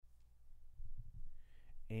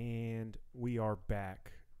are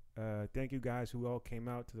back. Thank you guys who all came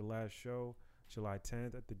out to the last show, July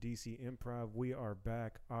 10th at the DC Improv. We are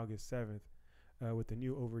back August 7th with the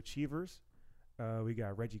new Overachievers. We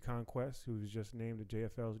got Reggie Conquest, who's just named the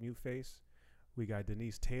JFL's new face. We got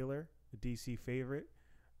Denise Taylor, the DC favorite.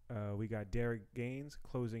 We got Derek Gaines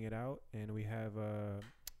closing it out. And we have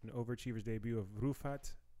an Overachievers debut of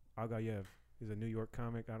Rufat Agayev. He's a New York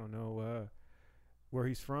comic. I don't know where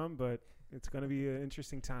he's from, but it's going to be an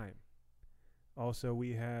interesting time. Also,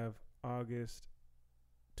 we have August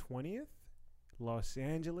 20th, Los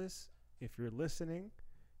Angeles. If you're listening,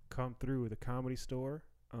 come through the Comedy Store.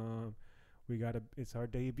 It's our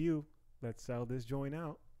debut. Let's sell this joint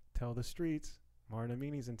out. Tell the streets. Martin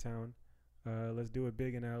Amini's in town. Let's do it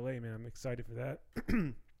big in LA, man. I'm excited for that.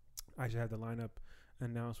 I should have the lineup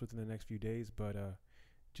announced within the next few days, but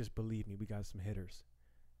just believe me, we got some hitters.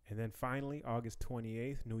 And then finally, August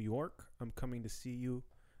 28th, New York. I'm coming to see you.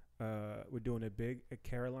 We're doing it big at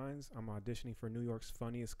Caroline's. I'm auditioning for New York's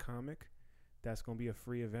Funniest Comic. That's going to be a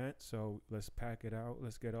free event, so let's pack it out.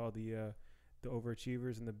 Let's get all the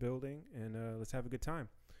overachievers in the building, and let's have a good time.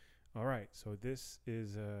 All right, so this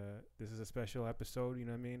is a special episode. You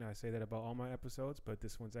know what I mean? I say that about all my episodes, but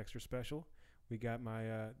this one's extra special. We got my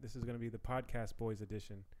this is going to be the Podcast Boys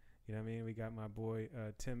edition. You know what I mean? We got my boy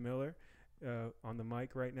Tim Miller on the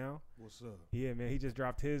mic right now. What's up? Yeah, man. He just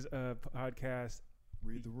dropped his podcast.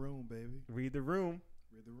 Read the Room, baby. Read the Room.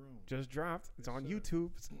 Read the Room. Just dropped. It's on sir. YouTube.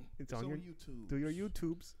 It's on your YouTube. Do your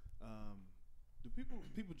YouTubes. Do people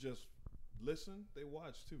just listen? They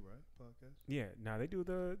watch too, right? Podcast. Yeah. Now they do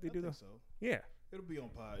the. I think so. Yeah. It'll be on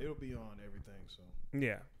pod. It'll be on everything. So.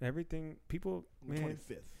 Yeah. Everything. People. Man.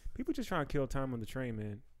 25th. People just trying to kill time on the train,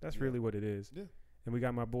 man. That's really what it is. Yeah. And we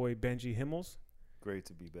got my boy Benjy Himmels. Great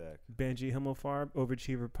to be back. Benjy Himmelfarb,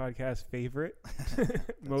 Overachiever podcast favorite,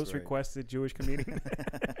 most right. requested Jewish comedian.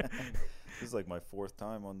 This is like my fourth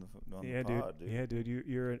time on the pod, dude. Yeah, dude.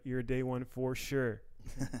 You're a day one for sure.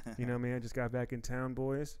 You know, man. I just got back in town,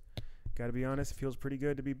 boys. Got to be honest, it feels pretty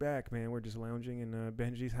good to be back, man. We're just lounging in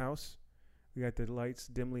Benji's house. We got the lights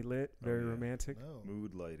dimly lit, very romantic. No.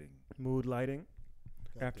 Mood lighting.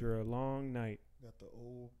 Got After a long night. Got the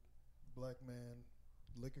old black man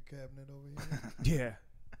liquor cabinet over here. Yeah.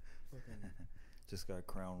 Fucking just got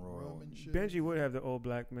Crown Royal. rum and shit. Benjy would have the old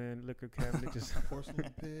black man liquor cabinet. Just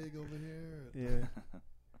porcelain pig over here. Yeah.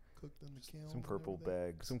 Cooked in the kiln. Some purple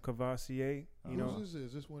bags. Some Cavassier. You know. Whose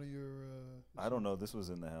is this one of your... I don't know. This was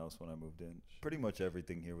in the house when I moved in. Pretty much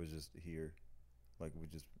everything here was just here. Like we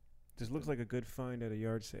just looks like a good find at a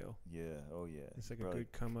yard sale. Yeah. Oh, yeah. It's like a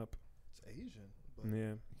good come up. It's Asian. But yeah.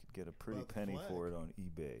 You could get a pretty penny for it on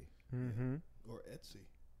eBay. Mm-hmm. Or Etsy.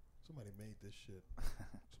 Somebody made this shit.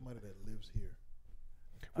 Somebody that lives here.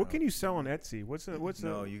 What can you sell on Etsy?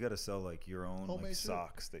 No, you got to sell like your own like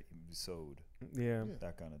socks that you sewed. Yeah.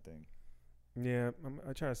 That kind of thing. Yeah,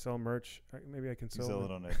 I try to sell merch. Maybe I can sell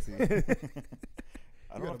it on Etsy.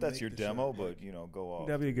 I don't know if that's your demo, but go off.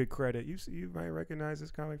 That'd be a good credit. You might recognize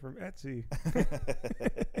this comic from Etsy.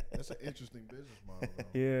 That's an interesting business model, though.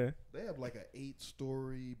 Yeah. They have like an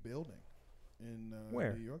 8-story building in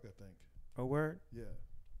where? New York, I think. Oh, word? Yeah,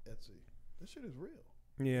 Etsy. This shit is real.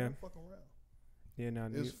 Yeah. Don't fucking around. Yeah, no.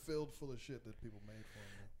 It's filled full of shit that people made for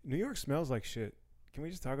them. New York smells like shit. Can we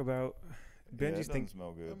just talk about Benji's thing?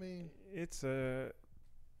 Smell good. I mean, it's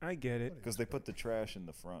I get it because they put the trash in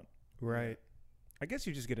the front. Right. I guess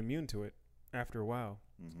you just get immune to it after a while.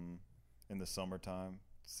 Mm-hmm. In the summertime,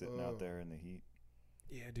 sitting out there in the heat.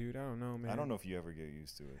 Yeah, dude. I don't know, man. I don't know if you ever get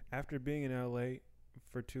used to it. After being in LA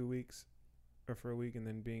for 2 weeks or for a week, and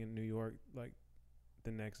then being in New York like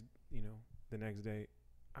the next day,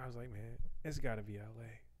 I was like, man, it's got to be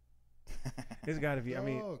LA. It's got to be. I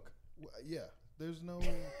mean, yeah. There's no.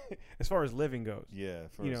 As far as living goes. Yeah,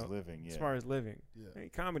 as living. Yeah. As far as living. Yeah. I mean,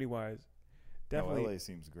 comedy wise, definitely. LA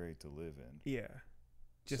seems great to live in. Yeah.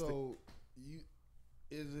 Do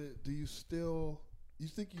you still? You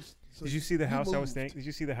think you? So did you see the house I was staying? Did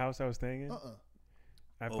you see the house I was staying in?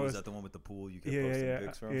 Is that the one with the pool you kept posting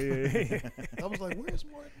pics from? Yeah. I was like, where's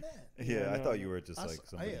more than that? Yeah, I thought you were just like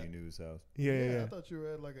somebody you knew's house. Yeah. I thought you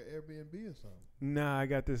were at like an Airbnb or something. Nah, I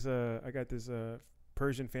got this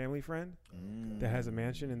Persian family friend that has a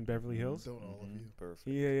mansion in Beverly Hills. Don't all of you? Perfect.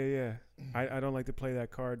 Yeah. I don't like to play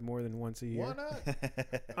that card more than once a year. Why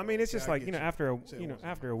not? I mean, it's just like after a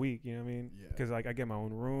week, you know what I mean? Yeah. Because like I get my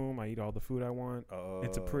own room, I eat all the food I want. Oh.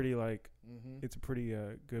 It's a pretty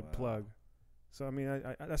good plug. So I mean,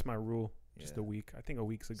 I that's my rule. Just a week. I think a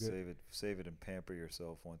week's a good. Save it, and pamper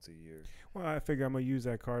yourself once a year. Well, I figure I'm gonna use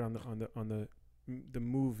that card on the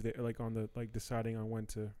move that like deciding on when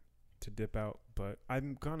to dip out. But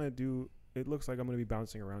I'm gonna do. It looks like I'm gonna be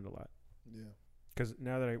bouncing around a lot. Yeah. Because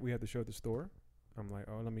now that we have the show at the store, I'm like,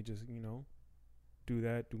 oh, let me just, do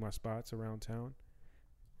my spots around town,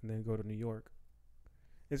 and then go to New York.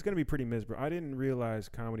 It's going to be pretty miserable. I didn't realize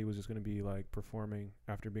comedy was just going to be like performing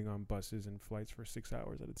after being on buses and flights for 6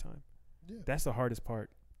 hours at a time. Yeah. That's the hardest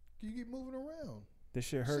part. You keep moving around. This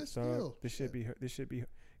shit hurts, dog. This should be.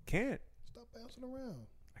 Can't. Stop bouncing around.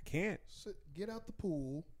 I can't. Get out the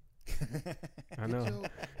pool. I know.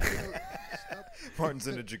 Stop. Martin's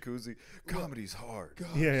in a jacuzzi. Comedy's hard.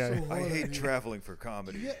 God, Yeah. so hard I hate here. traveling for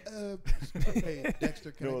comedy. Yeah. Hey,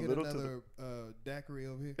 Dexter, can No, I a get little to another daiquiri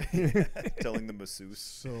over here? Telling the masseuse.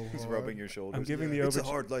 So He's hard. rubbing your shoulders. I'm giving the It's a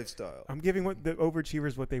hard lifestyle. I'm giving the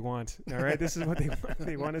overachievers what they want. All right, this is what they want.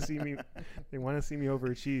 They want to see me. They want to see me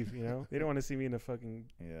overachieve. They don't want to see me in a fucking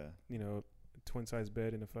twin size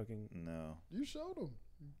bed in a fucking. No. You showed them.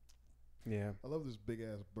 Yeah. I love this big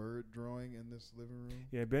ass bird drawing in this living room.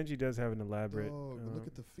 Yeah, Benji does have an elaborate. Dog, look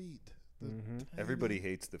at the feet. The tiny- Everybody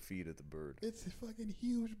hates the feet of the bird. It's a fucking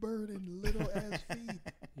huge bird and little ass feet.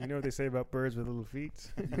 You know what they say about birds with little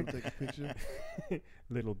feet? You gonna take a picture?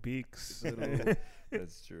 Little beaks.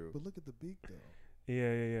 That's true. But look at the beak though.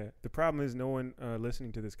 Yeah. The problem is no one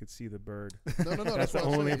listening to this could see the bird. No. That's the what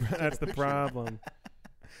I'm only. saying. That's the problem.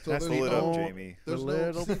 So That's there's Pull it no- up, Jamie. The there's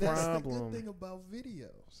little see, that's the problem. good thing about video.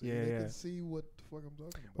 See, Yeah, they yeah. can see what the fuck I'm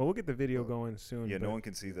talking about. Well, we'll get the video But- going soon. Yeah, but- no one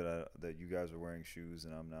can see that you guys are wearing shoes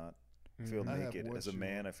and I'm not. I feel Mhm. I have naked. one As a shoe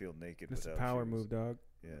man, on. I feel naked It's a without power shoes. move, dog.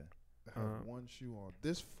 Yeah. I have one shoe on.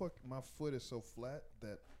 My foot is so flat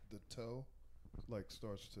that the toe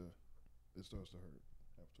starts to hurt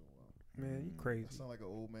after a while. Man, you Mm. crazy. I sound like an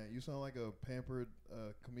old man. You sound like a pampered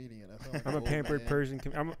comedian. I sound like I'm an a old pampered man. Persian.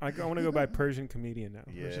 I want to go by Persian comedian now.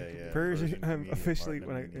 Yeah, yeah. Persian. I'm comedian, officially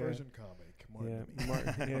Martin when I. Amini. Yeah. Persian comic. Martin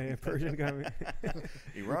Yeah, Amini. Persian comic.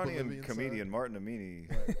 Iranian Bolivian comedian side. Martin Amini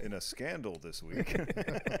Right. in a scandal this week.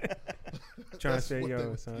 Trying to That's say, what yo,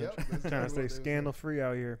 they- son. yep, that's Trying exactly to what stay they scandal free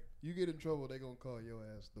out here. You get in trouble, they gonna call your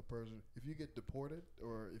ass the Persian. If you get deported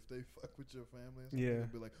or if they fuck with your family, or something, Yeah. they'll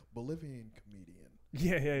be like Bolivian comedian.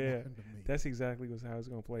 Yeah. Martin Amini. That's exactly how it's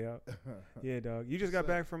gonna play out. Yeah, dog. You just got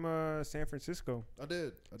back from San Francisco. I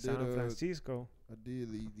did. San Francisco. I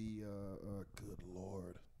did the good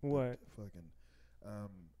lord. What? Fucking.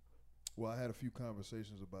 Well, I had a few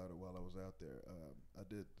conversations about it while I was out there.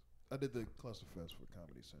 I did the Cluster Fest for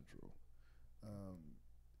Comedy Central.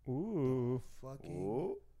 Ooh, Fucking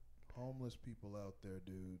Ooh. homeless people out there,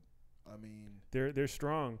 dude. I mean, they're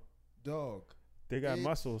strong. dog. They got It-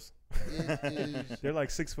 muscles. It is. They're like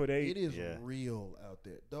 6'8". It is Yeah. real out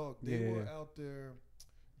there, dog. They Yeah. were out there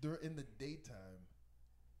in the daytime,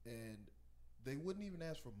 and they wouldn't even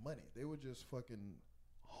ask for money. They were just fucking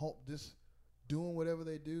just doing whatever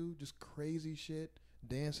they do, just crazy shit,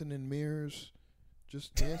 dancing in mirrors,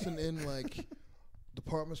 just dancing in like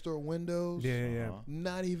department store windows. Yeah. Uh-huh.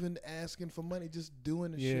 Not even asking for money, just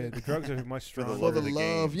doing the Yeah, shit. the drugs are much For the stronger. For love the of the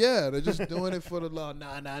love, game. yeah, they're just doing it for the love.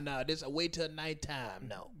 Nah. This wait till nighttime.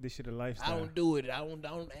 No, This shit a I lifestyle. don't do it. I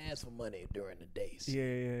don't ask for money during the days.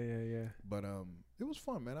 Yeah. but it was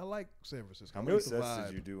fun, man. I like San Francisco. How I many like the sets vibe.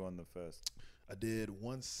 did you do on the fest? I did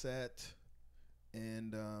one set,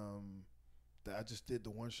 and I just did the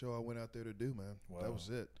one show I went out there to do, man. Wow. That was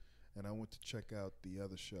it. And I went to check out the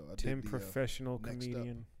other show. I Tim, did the, professional Next Up.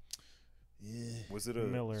 comedian. Yeah, Was it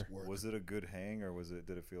Miller. work. Was it a good hang or did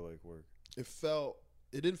it feel like work?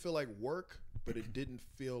 it didn't feel like work, but it didn't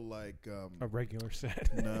feel like A regular set.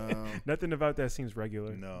 no. Nothing about that seems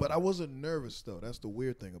regular. No. But I wasn't nervous though. That's the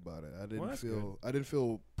weird thing about it. I didn't that's feel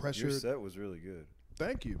Your pressured. set was really good.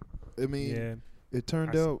 Thank you. I mean, Yeah. it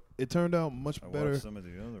turned I s- out much I better watched some of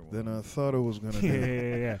the other ones. than I thought it was gonna Yeah.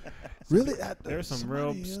 do. Yeah. Really, There's some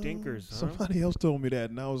real stinkers, huh? Somebody else told me that,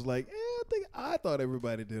 and I was like, I thought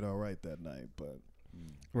everybody did all right that night, but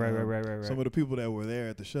Right. some of the people that were there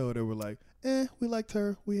at the show, they were like, we liked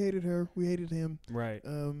her, we hated him, Right.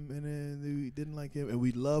 and then we didn't like him, and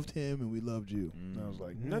we loved him, and we loved you. And I was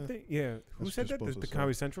like, Nothing. Yeah. Who That's said what that? you're The supposed to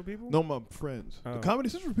Comedy Central people? No, my friends, Oh. the Comedy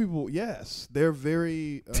Central people, yes, they're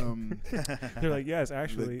very. They're like, yes,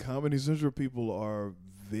 actually. The Comedy Central people are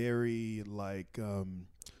very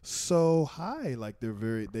so high, like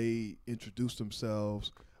they introduce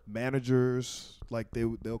themselves. Managers, like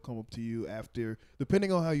they'll come up to you after,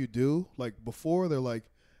 depending on how you do. Like before, they're like,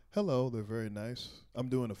 "Hello," they're very nice. I'm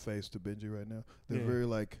doing a face to Benjy right now. They're Yeah. very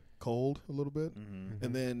like cold a little bit. Mm-hmm.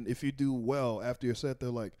 And then if you do well after your set, they're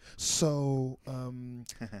like, "So,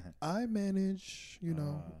 I manage.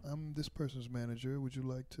 I'm this person's manager. Would you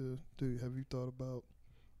like to do? Have you thought about?"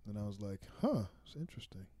 And I was like, "Huh, it's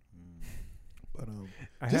interesting." But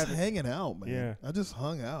I just haven't- hanging out, man. Yeah. I just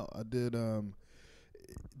hung out. I did.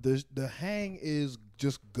 The hang is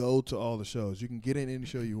just go to all the shows. You can get in any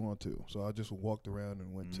show you want to. So I just walked around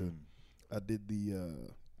and went to. I did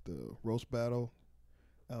the roast battle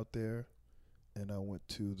out there, and I went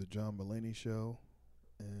to the John Mulaney show,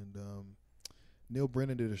 and Neil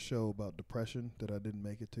Brennan did a show about depression that I didn't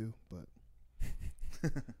make it to, but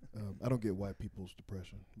I don't get white people's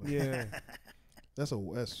depression. But Yeah. that's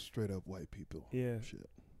straight up white people. Yeah. Shit.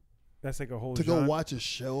 That's like a whole To genre. go watch a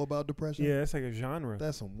show about depression. Yeah, that's like a genre.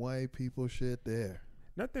 That's some white people shit there.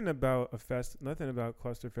 Nothing about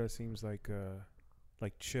Clusterfest seems like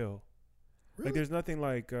chill. Really? Like there's nothing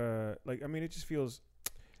like I mean, it just feels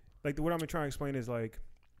like what I'm trying to explain is like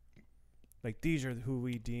these are who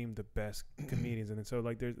we deem the best comedians, and then so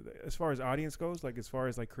like there's, as far as audience goes, like as far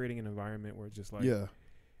as like creating an environment where it's just like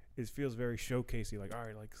it feels very showcasey. Like, all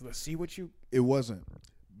right, like let's see what you. It wasn't,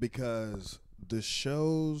 because the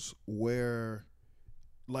shows where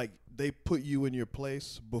like they put you in your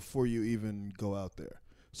place before you even go out there.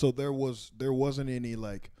 So there wasn't any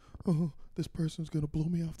like, oh, this person's gonna blow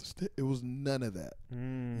me off the stage. It was none of that.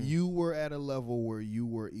 You were at a level where you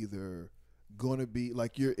were either gonna be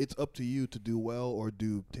like it's up to you to do well or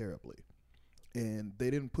do terribly. And they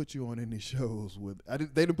didn't put you on any shows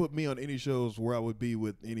they didn't put me on any shows where I would be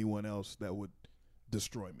with anyone else that would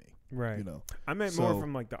destroy me. Right. You know. I meant more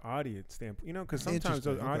from like the audience standpoint. You know, because sometimes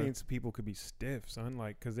those Interesting, okay. audience people could be stiff, son.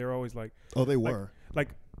 Like, because they're always like. Oh, they were. Like,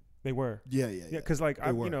 they were. Yeah. Because like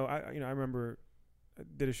I remember I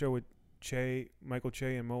did a show with Michael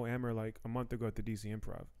Che, and Mo Amer like a month ago at the DC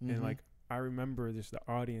Improv, and like I remember just the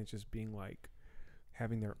audience just being like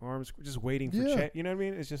having their arms just waiting for Che. You know what I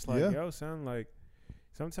mean? It's just like yo, son. Like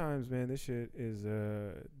sometimes, man, this shit is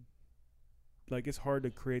like it's hard to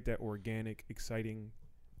create that organic, exciting,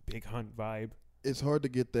 big hunt vibe. It's hard to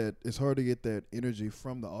get that. It's hard to get that energy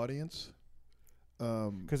from the audience.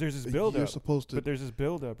 Because there's this build You're up. supposed to. But there's this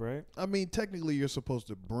build up, right? I mean, technically, you're supposed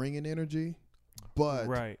to bring an energy, but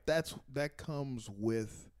that comes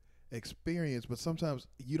with experience. But sometimes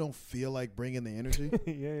you don't feel like bringing the energy.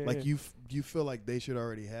 You feel like they should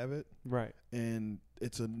already have it, right? And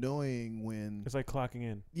it's annoying when it's like clocking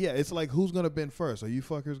in. Yeah, it's like, who's gonna bend first? Are you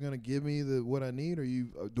fuckers gonna give me what I need, or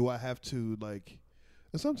do I have to like?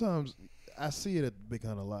 And sometimes I see it at Big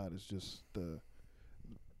Hunt a lot. It's just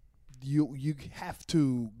you have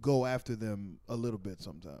to go after them a little bit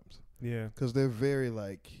sometimes. Yeah, because they're very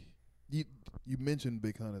like you mentioned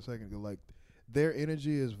Big Hunt a second ago. Like their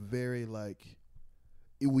energy is very like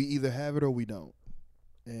we either have it or we don't,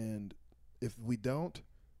 and if we don't,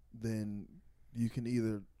 then you can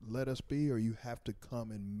either let us be or you have to come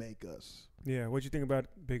and make us. Yeah, what'd you think about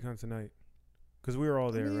Big Hunt tonight? Because we were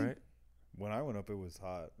all there, right? When I went up, it was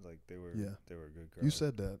hot. Like they were a good crowd. You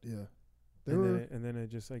said that, yeah. And then it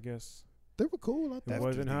just, I guess, they were cool. I thought it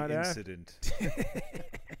wasn't hot incident.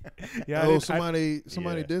 Yeah. Somebody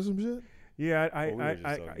did some shit. Yeah, I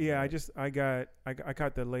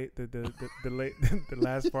caught the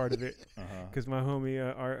last part of it because my homie,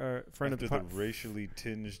 our friend after of the racially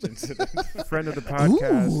tinged incident, friend of the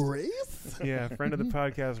podcast, ooh, race? Yeah, friend of the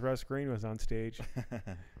podcast, Russ Green was on stage,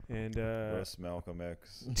 and Russ Malcolm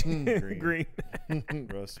X Green.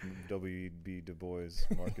 Russ W.B. Du Bois,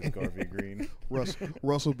 Marcus Garvey Green.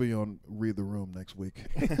 Russ will be on Read the Room next week.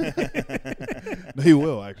 No, he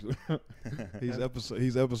will actually. He's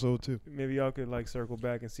episode 2. Maybe y'all could like circle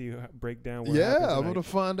back and see break down what happens. Yeah, I'm gonna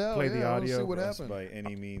find out. Play the audio. See what Russ happened. by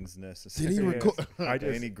any means necessary. Did he record? By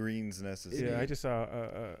any greens necessary. Yeah, I just saw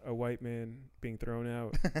a white man being thrown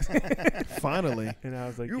out. Finally. And I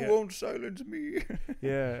was like, you won't silence me.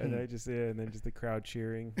 Yeah, and and then just the crowd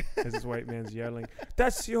cheering as this white man's yelling,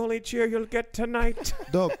 "That's the only cheer you'll get tonight."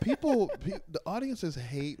 Dog, the audiences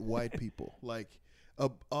hate white people. Like a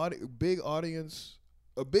big audience,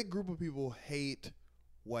 a big group of people hate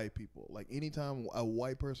white people. Like anytime a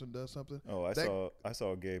white person does something. Oh, I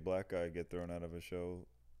saw a gay black guy get thrown out of a show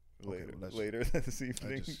later this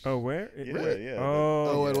evening. Where? Yeah.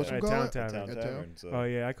 Oh, what's it called? Town Tavern. So. Oh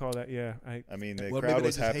yeah, I call that. Yeah, I mean, the crowd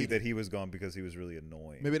was happy that he was gone because he was really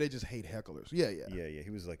annoying. Maybe they just hate hecklers. Yeah. He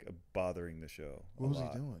was like bothering the show. What was he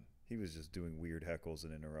doing? He was just doing weird heckles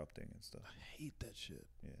and interrupting and stuff. I hate that shit.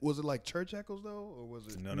 Yeah. Was it like church heckles though, or was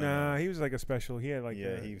it? No. He was like a special. He had like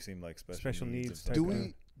he seemed like special needs type.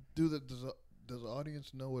 Does the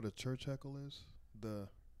audience know what a church heckle is?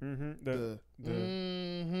 And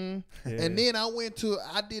then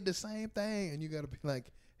I did the same thing, and you got to be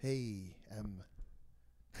like, hey, I'm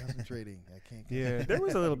concentrating. I can't. Yeah, there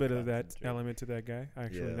was a little bit of that element to that guy.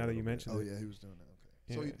 Actually, now that you mentioned it. Oh yeah, he was doing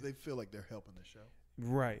that. Okay, so they feel like they're helping the show.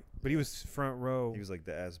 Right, but he was front row. He was like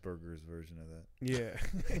the Asperger's version of that. Yeah.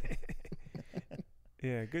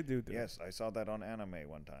 Yeah, good dude. Though. Yes, I saw that on anime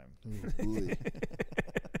one time.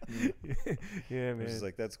 Yeah, It was man. just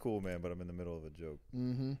like, that's cool, man, but I'm in the middle of a joke.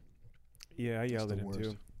 Mm-hmm. Yeah, I yelled the at him worst.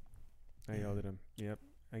 too. I yelled at him. Yep.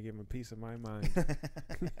 I gave him a piece of my mind.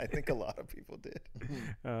 I think a lot of people did.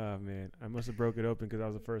 Oh man, I must have broke it open because I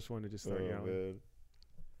was the first one to just start yelling. Man.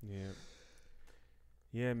 Yeah.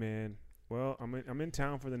 Yeah, man. Well, I'm in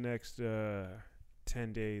town for the next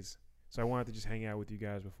 10 days, so I wanted to just hang out with you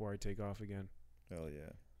guys before I take off again. Hell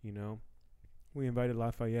yeah. You know, we invited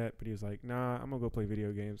Lafayette, but he was like, "Nah, I'm gonna go play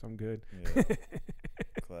video games. I'm good." Yeah.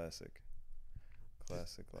 Classic.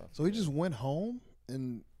 Classic. So he just went home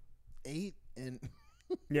and ate and.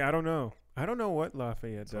 Yeah, I don't know. I don't know what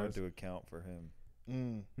Lafayette It's hard does. to account for him.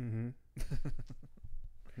 Mm-hmm.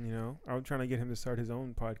 You know, I'm trying to get him to start his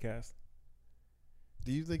own podcast.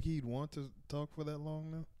 Do you think he'd want to talk for that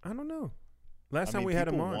long now? I don't know. Last time we had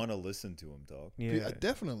him on. People want to listen to him talk, Yeah.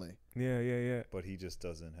 Definitely. Yeah. but he just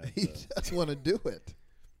doesn't have He the... just want to do it.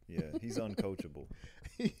 Yeah, he's uncoachable.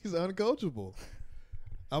 He's uncoachable.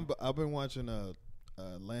 I've been watching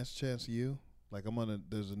Last Chance U. Like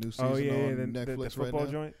there's a new season Oh yeah, on the Netflix football right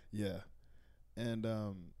now. joint. Yeah, and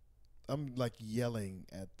I'm like yelling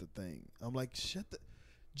at the thing. I'm like,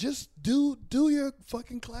 just do your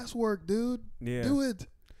fucking classwork, dude. Yeah. Do it.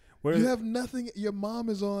 What You is, have nothing. Your mom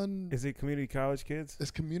is on. is it community college kids?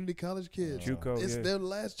 It's community college kids. JUCO. It's Yeah. their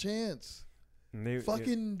last chance. And they,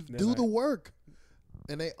 Fucking they're do like- the work.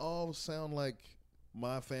 And they all sound like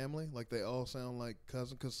my family. Like they all sound like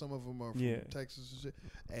cousins. Because some of them are from Texas and shit.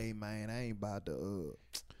 Hey, man, I ain't about to...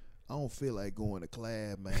 I don't feel like going to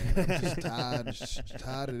class, man. I'm just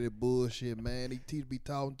tired of that bullshit, man. These teachers be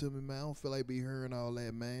talking to me, man. I don't feel like be hearing all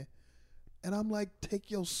that, man. And I'm like, take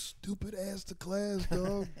your stupid ass to class,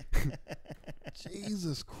 dog.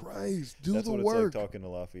 Jesus Christ. Do That's the what work. it's like talking to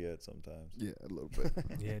Lafayette sometimes. Yeah, a little bit.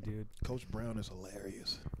 Yeah, dude. Coach Brown is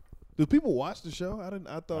hilarious. Do people watch the show?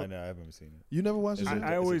 I thought I know, I haven't seen it. you never watched the show.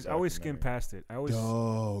 I always skim documentary. past it. I always.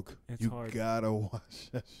 Dog, It's you hard. gotta watch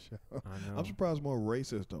that show. I know. I'm surprised more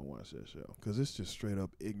racists don't watch that show because it's just straight up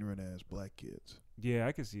ignorant ass black kids. Yeah,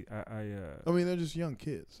 I can see. I mean, they're just young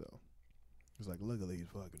kids, so it's like look at these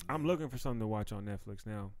fucking. I'm looking for something to watch on Netflix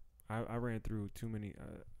now. I ran through too many.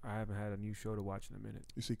 I haven't had a new show to watch in a minute.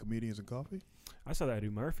 You see Comedians in Coffee? I saw that Eddie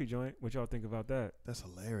Murphy joint. What y'all think about that? That's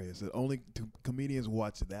hilarious. The only comedians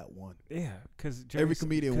watch that one. Yeah, because Every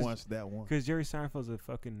comedian watched that one. Because Jerry Seinfeld's a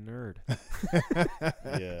fucking nerd.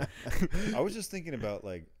 Yeah. I was just thinking about,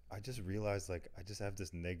 like, I just realized, like, I just have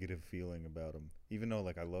this negative feeling about him. Even though,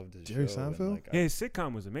 like, I loved his Jerry show. and, Seinfeld? like, Yeah, his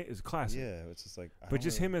sitcom was amazing. It's a classic. yeah, it's just like... I But don't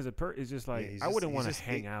just really- him as a is just like he's I just- wouldn't he's want to just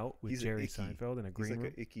hang ick- out with he's Jerry icky. Seinfeld in a He's green like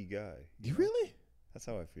room. an icky guy. You know? really? That's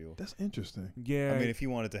how I feel. That's interesting. Yeah, I mean, if he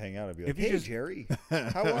wanted to hang out, I'd be like, If you hey, just- Jerry,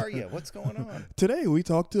 how are you? What's going on? Today we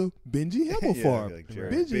talked to Benjy Yeah, Himmelfarb. like,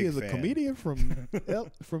 Jerry, Benjy big is a fan. comedian from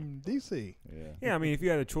from DC. Yeah. yeah. I mean, if you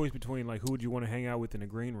had a choice between like who would you want to hang out with in a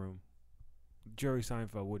green room, Jerry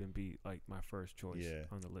Seinfeld wouldn't be like my first choice Yeah.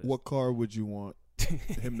 on the list. What car would you want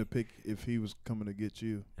him to pick if he was coming to get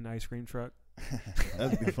you? An ice cream truck,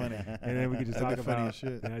 That'd be funny. and then we could just That'd talk be funny about. as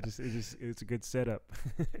shit. And it's a good setup.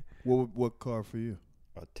 What car for you?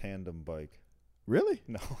 A tandem bike. Really?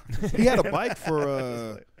 No. He had a bike for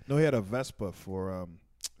Just like- no, he had a Vespa for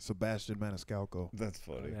Sebastian Maniscalco. That's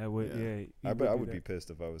funny. That would, Yeah. yeah. I you bet I do would that. be pissed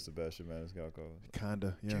if I was Sebastian Maniscalco.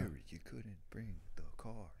 Kinda, yeah. Jerry, you couldn't bring the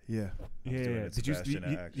car. Yeah. I was doing Yeah. it Did you? Sebastian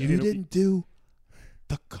You, act. you, You didn't. didn't do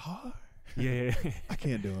the car? Yeah. I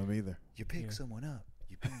can't do him either. You pick Yeah. someone up.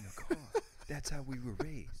 You bring a car. That's how we were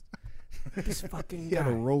raised. This fucking He had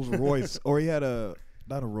a guy. Rolls Royce, or he had a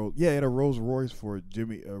not a Rolls. Yeah, he had a Rolls Royce for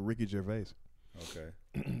Ricky Gervais. Okay.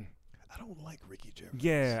 I don't like Ricky Gervais.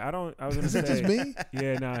 Yeah, I don't. I was gonna Is it say. just me?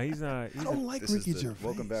 Yeah, no, he's not. I He's don't like This Ricky is the, Gervais.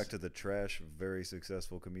 welcome back to the Trash Very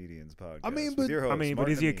Successful Comedians podcast. I mean, with but- your I host, mean, but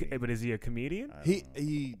Mark is he? Namini. But is he a comedian? I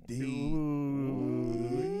He don't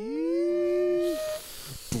know.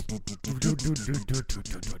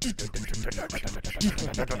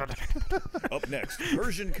 Up next,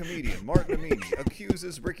 Persian comedian Mark Namini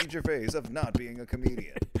accuses Ricky Gervais of not being a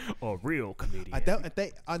comedian. A real comedian. I don't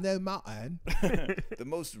think I know Martin. The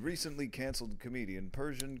most recently canceled comedian,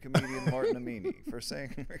 Persian comedian Mark Namini, for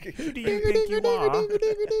saying Ricky Who do you think you are?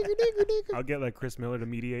 I'll get like Chris Miller to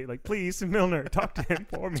mediate. Like, please, Milner, talk to him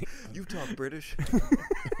for me. You talk British.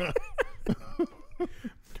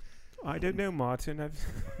 I don't know, Martin.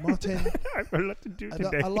 Martin, I've a lot to do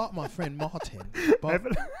today. I like my friend Martin, but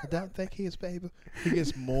I don't think he is baby. He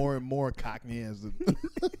gets more and more cockney as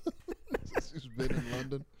he's been in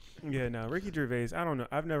London. Yeah, no, Ricky Gervais. I don't know.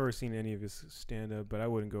 I've never seen any of his stand up, but I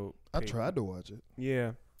wouldn't go. I pay- tried to watch it.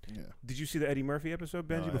 Yeah, Yeah. Did you see the Eddie Murphy episode,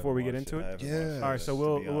 No, I Benji? haven't Before we get watched into I it. haven't Yeah. watched All All right, it, so to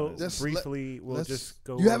we'll be honest. Let's briefly let's- just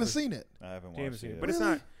go. You haven't over seen it. I haven't James watched seen it. it, Yet. but it's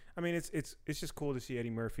Really? not. I mean, it's just cool to see Eddie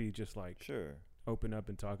Murphy just like Sure. open up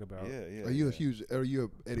and talk about. Yeah, yeah. Are you yeah. Are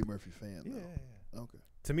you a Eddie Murphy fan? Yeah, though? yeah. Okay.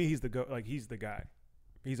 To me, he's the guy.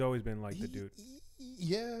 He's always been like the dude.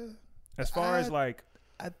 Yeah. As far as like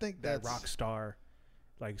I think that that's rock star,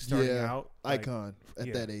 like starting yeah, out, like, icon at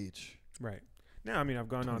yeah. that age. right now. I mean, I've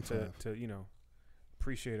gone on to 25.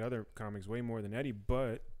 appreciate other comics way more than Eddie,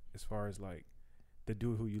 but as far as like the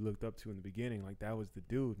dude who you looked up to in the beginning, like that was the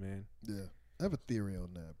dude, man. Yeah. I have a theory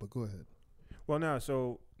on that, but go ahead. Well, now,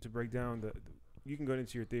 so to break down you can go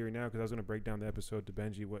into your theory now because I was going to break down the episode to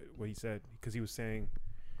Benji what he said because he was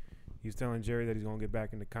telling Jerry that he's going to get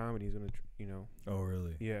back into comedy. He's going to, Oh,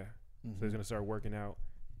 really? yeah. Mm-hmm. So he's going to start working out,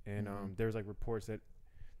 and Mhm. there's like reports that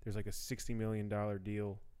there's like a $60 million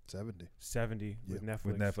deal, 70 Yeah. with Netflix,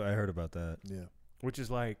 With Netflix, I heard about that. Yeah. which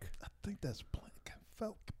is like, I think that's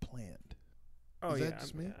felt planned. oh Is yeah, that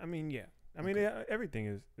just me? I mean, yeah. I mean, Okay. yeah,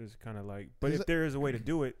 everything is kind of like, but Is if there is a way to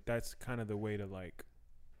do it, that's kind of the way to like.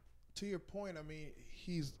 To your point, I mean,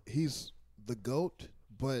 he's the GOAT,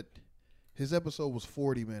 but his episode was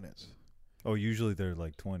 40 minutes. Oh, usually they're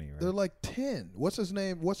like 20, right? They're like 10. What's his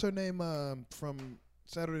name? What's her name from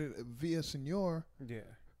Saturday Via Senor? Yeah.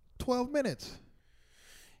 12 minutes.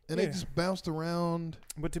 And Yeah. they just bounced around.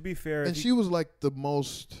 But to be fair, And she was like the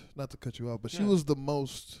most, not to cut you off, but she No. was the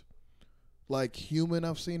most like human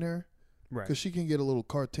I've seen her. right, Because she can get a little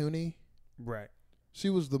cartoony. right. She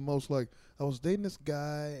was the most like, I was dating this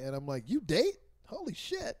guy, and I'm like, you date? Holy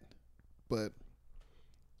shit. But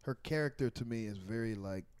her character to me is very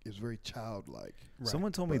childlike. Right.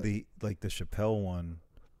 Someone told me But- the Chappelle one.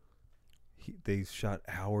 They shot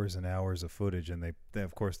hours and hours of footage, and they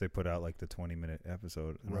of course they put out like the 20-minute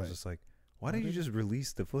episode. And I Right. was just like, why didn't you just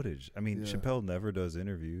release the footage? I mean, Yeah. Chappelle never does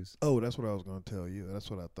interviews. Oh, that's what I was going to tell you. That's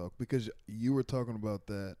what I thought. Because you were talking about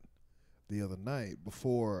that the other night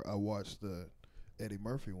before I watched the Eddie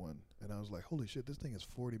Murphy one. And I was like, holy shit, this thing is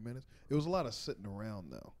 40 minutes. It was a lot of sitting around,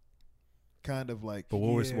 though. Kind of like. But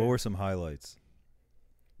what were some highlights?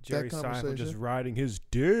 Jerry Seinfeld just conversation? riding his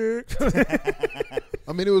dick.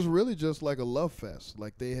 I mean, it was really just like a love fest.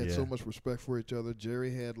 Like, they had so Yeah. much respect for each other.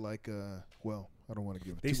 Jerry had like well, I don't want to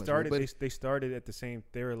give it They too much started. away, but They started at the same.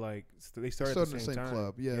 They were like. They started started at the in same, time.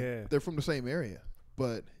 club. Yeah. Yeah. They're from the same area.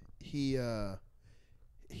 But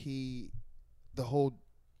the whole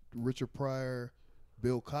Richard Pryor,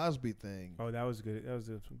 Bill Cosby thing. Oh, that was good. That was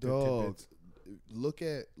some good Dog, tidbits.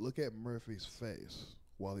 look at Murphy's face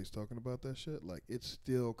while he's talking about that shit. Like, it's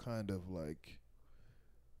still kind of like,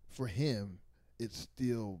 for him, it's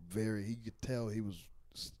still very. He could tell he was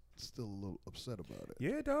still a little upset about it.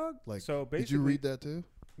 Yeah, dog. Like, so basically, did you read that too?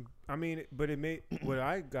 I mean, but it made what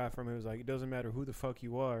I got from it was like it doesn't matter who the fuck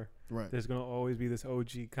you are. Right. There's gonna always be this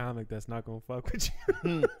OG comic that's not gonna fuck with Hmm.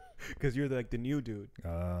 you because you're like the new dude.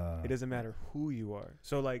 Uh, It doesn't matter who you are.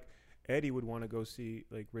 So like Eddie would want to go see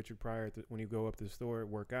like Richard Pryor when you go up to the store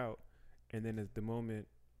work out, and then at the moment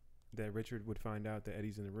that Richard would find out that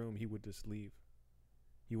Eddie's in the room, he would just leave.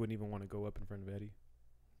 He wouldn't even want to go up in front of Eddie.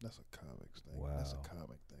 That's a comics thing. That's a Wow.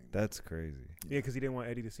 comic thing. That's crazy. Yeah, because he didn't want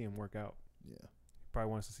Eddie to see him work out. Yeah. Probably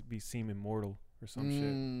wants to be seen immortal or some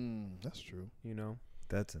shit. That's true. You know?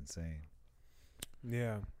 That's insane.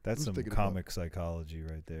 Yeah. That's was some thinking about- comic psychology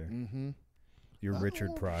right there. Mm-hmm. You're Oh,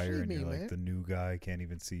 Richard Pryor, see and me, you're like man. the new guy. Can't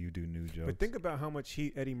even see you do new jokes. But think about how much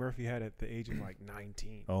heat Eddie Murphy had at the age of like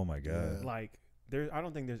 19. oh my god, Yeah. Like I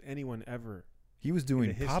don't think there's anyone ever. he was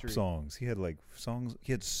doing the pop history. songs. He had like songs.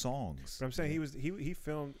 He had songs. But I'm saying he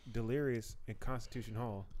filmed Delirious in Constitution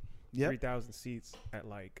Hall, Yep. 3,000 seats at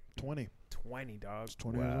like 20. 20 dogs.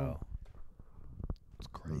 20 years old. Wow. It's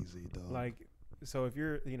crazy, dog. Like, so if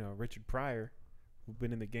you're Richard Pryor, who's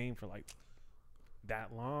been in the game for like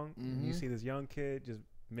that long, and you Mhm. see this young kid just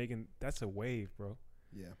making that's a wave, bro.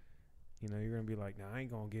 yeah. You're gonna be like, nah, I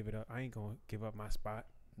ain't gonna give it up. I ain't gonna give up my spot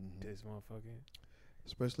Mhm. to this motherfucker.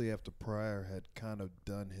 Especially after Pryor had kind of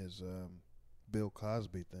done his Bill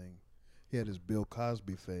Cosby thing. He had his Bill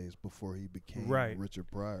Cosby phase before he became Right. Richard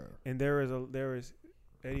Pryor. And there was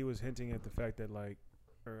Eddie was hinting at the fact that like,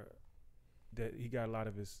 that he got a lot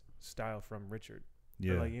of his style from Richard.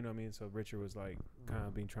 Yeah. Or like, you know what I mean? So Richard was like kind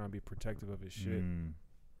of trying to be protective of his shit. Mm.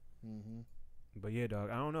 Mm-hmm. But yeah, dog,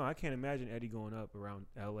 I don't know. I can't imagine Eddie going up around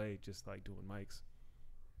LA just like doing mics.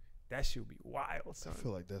 That shit would be wild, son. I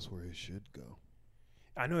feel like that's where he should go.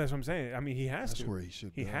 I know that's what I'm saying. I mean, he has That's to. where he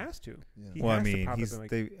should He go. has to. Yeah. He Well, I has to mean, pop up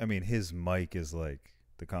and, like, his mic is like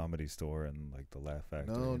the Comedy Store and like the Laugh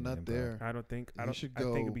Factory. No, and the not Improv. there. I don't think. He should I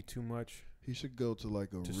think go- it'd be too much. He should go to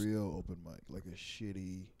like a Just- real open mic, like a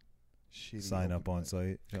shitty, shitty sign up open on mic.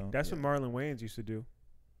 site. That's Yeah. what Marlon Wayans used to do.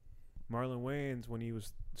 Marlon Wayans, when he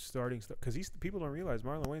was starting stuff, because people don't realize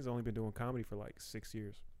Marlon Wayans only been doing comedy for like 6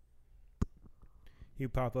 years. He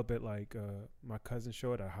would pop up at like my cousin's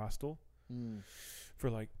show at a hostel for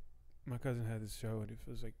like, my cousin had this show and it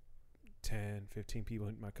was like 10, 15 people.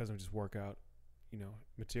 And my cousin would just work out,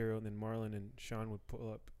 material. And then Marlon and Sean would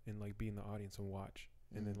pull up and like be in the audience and watch.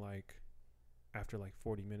 And then like after like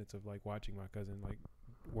 40 minutes of like watching my cousin like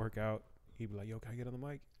work out, he'd be like, yo, can I get on the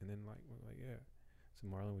mic? And then like, we're like, yeah. So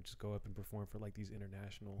Marlon would just go up and perform for like these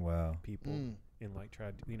international people and like try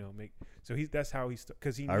to, make. So that's how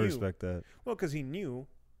because he knew. I respect that. Well, because he knew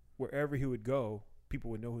wherever he would go, people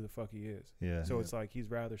would know who the fuck he is. Yeah. So it's like he'd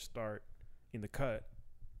rather start in the cut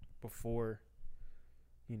before,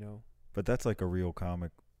 But that's like a real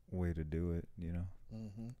comic way to do it,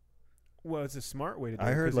 Well, it's a smart way to do it.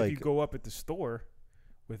 I heard, 'cause like- if you go up at the store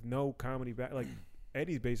with no comedy back, like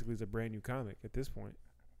Eddie basically is a brand new comic at this point.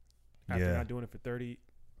 After Yeah. not doing it for 30,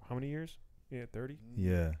 how many years? Yeah, 30.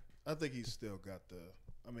 Yeah. I think he's still got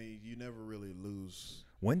I mean, you never really lose.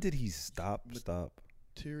 When did he stop?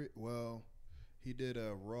 Well, he did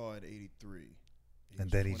Raw at 83. And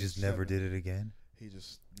then he just never did it again? He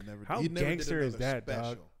just never. How he never did gangster is another that, dog?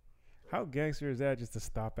 special. How gangster is that just to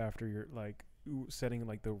stop after you're like setting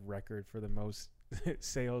like the record for the most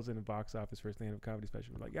sales in the box office for a stand-up comedy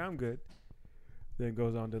special? Like, yeah, I'm good. Then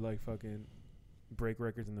goes on to like fucking break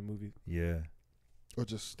records in the movie. Yeah. Or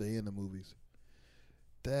just stay in the movies.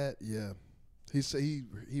 That he said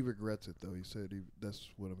he regrets it though. He said that's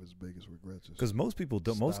one of his biggest regrets. Because most people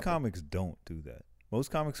don't. Most Stop it. comics don't do that.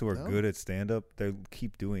 Most comics who are No. good at stand-up, they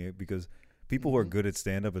keep doing it because people who are good at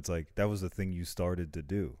stand-up, it's like that was the thing you started to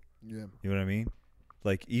do. Yeah. You know what I mean?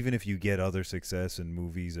 Like even if you get other success in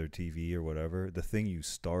movies or TV or whatever, the thing you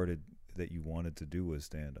started that you wanted to do was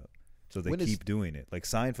stand-up. So they When is- keep doing it. Like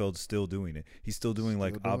Seinfeld's still doing it. He's still doing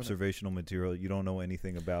like Still doing it. observational material. You don't know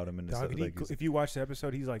anything about him, and it's Dog, like he's- if you watch the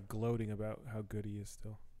episode, he's like gloating about how good he is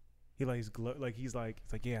still. He like he's like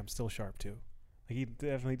yeah, I'm still sharp too. Like he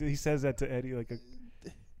definitely he says that to Eddie like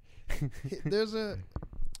there's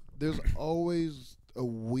always a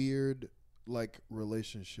weird like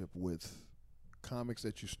relationship with comics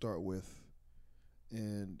that you start with,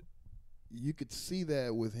 and you could see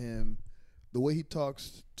that with him, the way he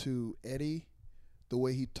talks to Eddie, the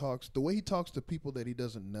way he talks to people that he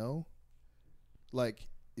doesn't know. Like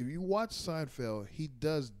if you watch Seinfeld, he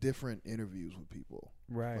does different interviews with people.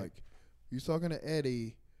 right. Like he's talking to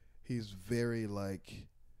Eddie, he's very like,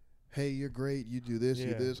 hey, you're great, you do this, you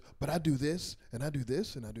Yeah. do this, but I do this, and I do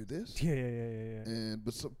this, and I do this. yeah. And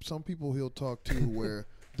but some people he'll talk to where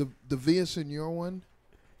the Via Senor one,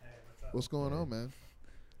 what's going on, man?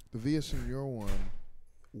 The Via Senor one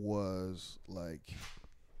was like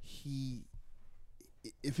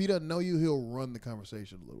if he doesn't know you, he'll run the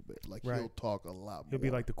conversation a little bit. Like Right. he'll talk a lot more. He'll be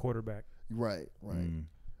like the quarterback. right. Mm.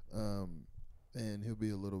 And he'll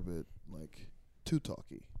be a little bit like too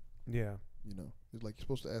talky. Yeah. It's like you're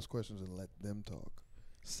supposed to ask questions and let them talk,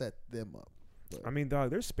 set them up. But I mean, dog,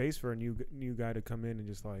 there's space for a new guy to come in and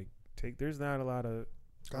just like take. There's not a lot of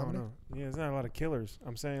I don't comedy? know. Yeah, there's not a lot of killers.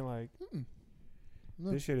 I'm saying like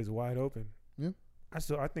No. this shit is wide open. Yeah. I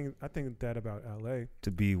think that about LA.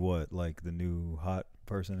 To be what, like the new hot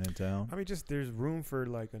person in town? I mean, just there's room for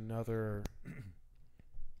like another.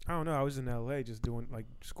 I don't know. I was in LA just going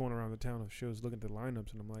around the town of shows, looking at the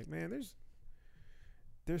lineups, and I'm like, man,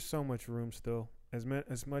 there's so much room still. As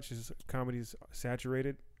much as comedy's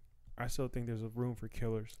saturated, I still think there's a room for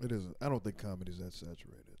killers. It isn't. I don't think comedy's that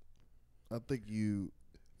saturated. I think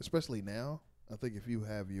especially now, I think if you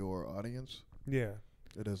have your audience, Yeah.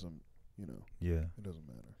 it doesn't, Yeah. it doesn't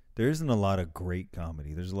matter. There isn't a lot of great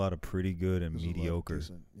comedy. There's a lot of pretty good and There's a lot of mediocre.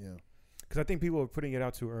 decent, yeah. Because I think people are putting it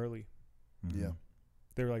out too early. Mhm. Yeah.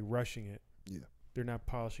 They're like rushing it. Yeah. They're not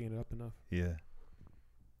polishing it up enough. Yeah.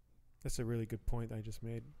 That's a really good point I just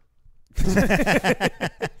made.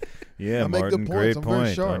 Yeah, I make Martin, good great points. I'm very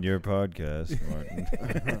point sharp. on your podcast,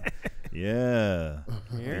 Martin. Yeah.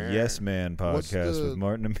 The Yes Man What's podcast with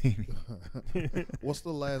Martin Amini. What's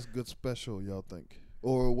the last good special y'all think?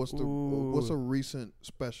 Or what's a recent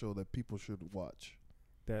special that people should watch?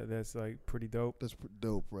 That's like pretty dope. That's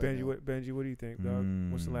dope, right? Benjy, now. what do you think, dog?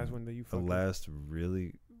 What's the last one that you The fucking last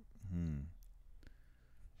really.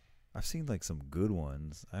 I've seen like some good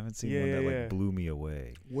ones. I haven't seen one that like blew me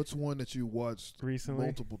away. What's one that you watched recently?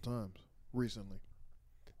 multiple times? Recently.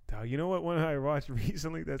 Dog, you know what one I watched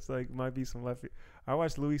recently that's like might be some left. I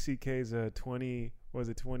watched Louis C.K.'s the one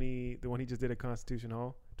he just did at Constitution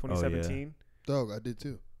Hall, 2017. Dog, I did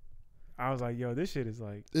too. I was like, yo, this shit is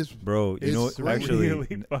like, It's Bro, you know It's what? Actually,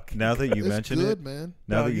 really fucking now that you it's mention good, it, man.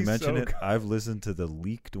 now Dog, that you he's mention so it, good. I've listened to the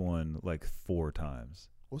leaked one like 4 times.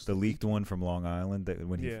 What's The leaked one from Long Island that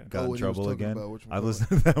when he Yeah. got in when he was trouble talking again. about which one I've was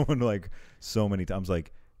listened to that one like so many times.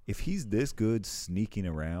 Like, if he's this good sneaking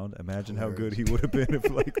around, imagine how good he would have been if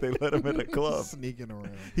like they let him in a club. sneaking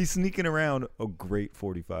around. He's sneaking around a great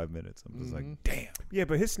 45 minutes. I'm just Mhm. like, damn. yeah,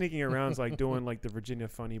 but his sneaking around's like doing like the Virginia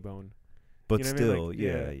Funny Bone. But You know what I mean? still, Like,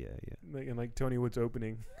 yeah. Like, and like Tony Wood's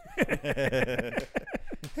opening.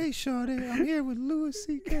 Hey, Shawty, I'm here with Louis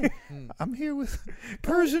C.K. Mm. I'm here with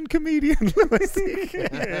Persian comedian Louis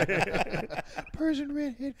C.K. Persian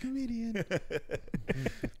redhead comedian.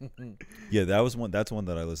 Yeah, that was one. That's one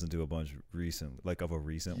that I listened to a bunch recently, like of a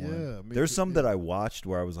recent one. Yeah, me There's too, some yeah. that I watched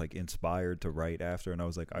where I was like inspired to write after, and I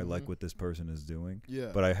was like, I like Mhm. what this person is doing,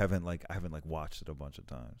 Yeah, but I haven't watched it a bunch of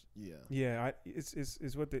times. yeah. Yeah,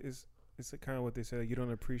 it's what it's kind of what they say. You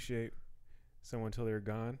don't appreciate someone until they're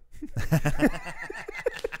gone.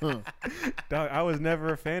 Huh. Dog, I was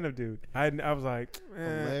never a fan of dude. I was like,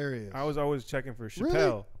 Hilarious. I was always checking for Chappelle.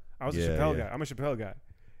 Really? I was Yeah, a Chappelle yeah. guy. I'm a Chappelle guy.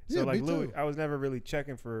 So Yeah, like me Louis, too. I was never really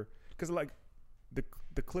checking for because like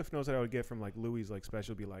the cliff notes that I would get from like Louis like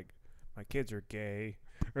special would be like, my kids are gay,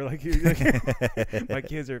 or like, my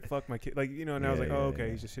kids are fuck my kid, like, you know. And I was Yeah, like, oh, yeah, okay,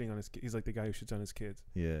 yeah. he's just shitting on his kid. He's like the guy who shits on his kids.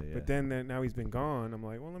 Yeah. But then now he's been gone. I'm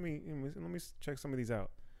like, well, let me check some of these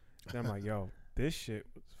out. And I'm like, yo, this shit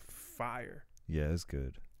was fire. yeah, it's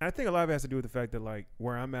good. And I think a lot of it has to do with the fact that like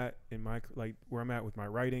where I'm at in my where I'm at with my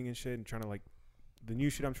writing and shit, and trying to like the new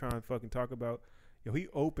shit I'm trying to fucking talk about. Yo, he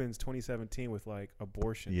opens 2017 with like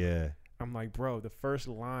abortion. Yeah, I'm like, bro, the first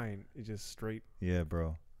line is just straight. yeah,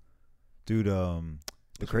 bro. Dude, the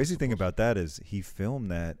That's crazy what's thing supposed about that is he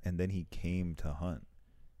filmed that and then he came to Hunt.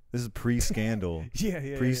 This is pre-scandal.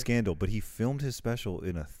 Yeah. Pre-scandal, but he filmed his special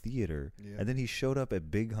in a theater, Yeah. and then he showed up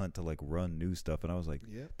at Big Hunt to like run new stuff, and I was like,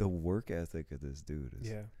 Yeah. the work ethic of this dude is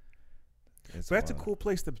Yeah. it's But that's a wild. cool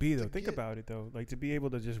place to be though. To Think get- about it though. Like to be able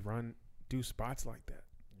to just do spots like that.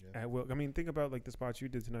 Yeah. At will. I mean, think about like the spots you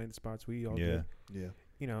did tonight, the spots we all Yeah, did. Yeah.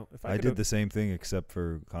 You know, if I could did the same thing except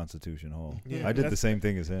for Constitution Hall. Yeah, I did the that's- same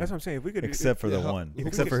thing as him, That's what I'm saying. If we could, except for the how- one, who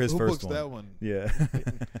except for his who first books one. that one? Yeah.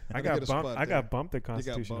 I Gotta got get a bumped. spot I there. got bumped at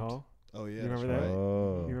Constitution bumped. Hall. Oh yeah. You remember that's that? right.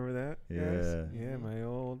 Oh, You remember that? yeah. Guys? Yeah, Mhm. my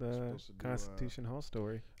old Supposed to do, Constitution Hall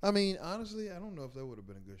story. I mean, honestly, I don't know if that would have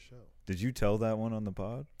been a good show. Did you tell that one on the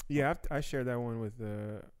pod? Yeah, I shared that one with,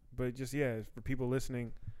 but just for people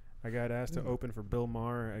listening, I got asked to Mm. open for Bill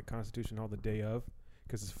Maher at Constitution Hall the day of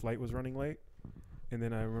because his flight was running late. And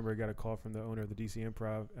then I remember I got a call from the owner of the DC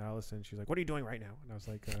Improv, Allison. She's like, "What are you doing right now?" And I was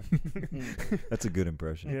like, That's a good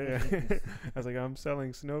impression. "Yeah." I was like, "I'm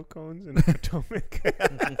selling snow cones in Potomac."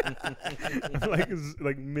 I'm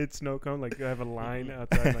like mid snow cone, like I have a line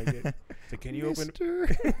outside my gate. So can you open? Can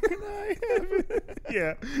I have it?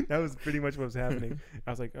 Yeah, that was pretty much what was happening. I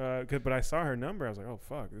was like, but I saw her number. I was like, oh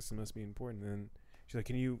fuck, this must be important. And then she's like,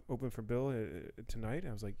 can you open for Bill tonight?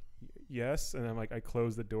 I was like, yes. And I'm like, I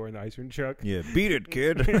closed the door in the ice cream truck. Yeah, beat it,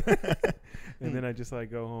 kid. And then I just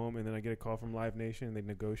like go home, and then I get a call from Live Nation, and they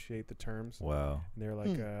negotiate the terms. Wow. And they're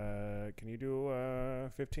like, can you do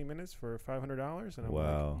 15 minutes for $500? And I'm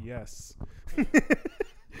Wow. like, yes.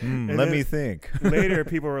 Let then me think. Later,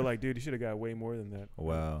 people were like, dude, you should have got way more than that.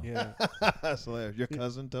 Wow. Yeah. That's hilarious. Your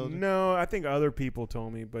cousin told you. No, I think other people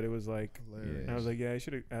told me, but it was like, Hilarious. I was like, yeah, I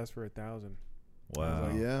should have asked for 1,000 Wow.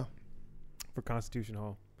 like, Yeah. for Constitution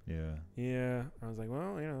Hall. Yeah. Yeah, I was like,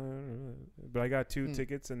 well, but I got 2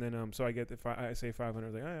 tickets, and then so I get I say 500. I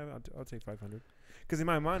was like, I'll take 500, because in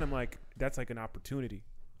my mind I'm like, that's like an opportunity.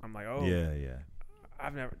 I'm like, oh Yeah.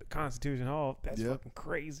 I've never Constitution Hall. That's Yep. fucking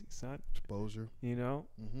crazy, son. Exposure. You know,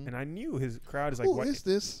 Mm-hmm. and I knew his crowd is like, Who what? is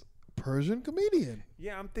this Persian comedian?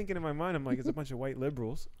 Yeah, I'm thinking in my mind, I'm like, it's a bunch of white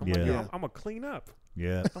liberals. I'm Yeah. like, yo, Yeah. I'm gonna clean up.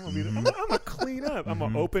 Yeah. I'm gonna be. I'm gonna clean up. I'm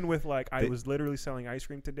gonna Mhm. open with like, I They- was literally selling ice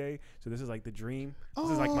cream today, so this is like the dream. This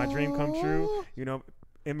is like my dream come true. You know,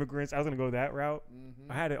 immigrants. I was gonna go that route.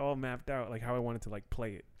 Mm-hmm. I had it all mapped out, like how I wanted to like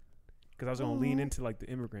play it, because I was gonna lean into like the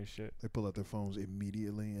immigrant shit. They pull out their phones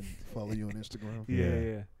immediately and follow you on Instagram.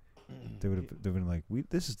 Yeah. They would have been like,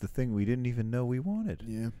 this is the thing we didn't even know we wanted.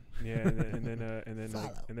 Yeah. Yeah, and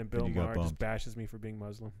then Bill you got Maher just bumped. bashes me for being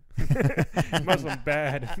Muslim. Muslim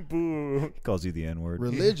bad. Boo. He calls you the N-word.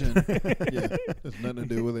 Religion. Yeah. Has nothing to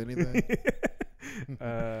do with anything.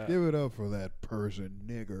 Give it up for that Persian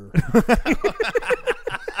nigger.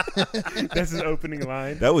 That's his opening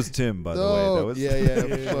line. That was Tim, by the way. That was Yeah.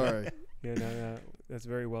 Yeah. Sorry. Yeah, no, that's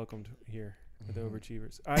very welcomed here with the Mhm.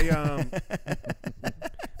 overachievers.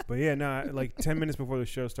 But yeah, no, like 10 minutes before the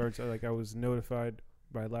show starts, I was notified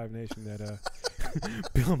by Live Nation that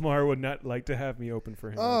Bill Maher would not like to have me open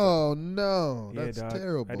for him. Oh no, Yeah, that's dog.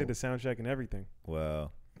 terrible. I did the sound check and everything.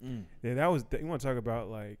 Wow. Yeah, that was. You want to talk about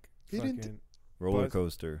like He didn't fucking Roller Buzz-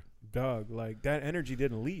 coaster. dog? Like that energy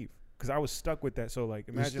didn't leave because I was stuck with that. So like,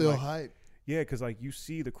 You're imagine still like, hype. yeah, because like you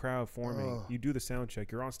see the crowd forming, Ugh. you do the sound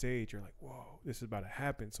check, you're on stage, you're like, whoa, this is about to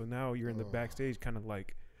happen. So now you're in the Ugh. backstage, kind of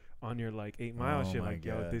like on your like 8 Mile Oh shit, my like,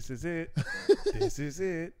 yo, God. this is it, this is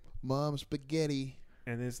it, Mom spaghetti.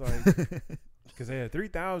 and it's like, because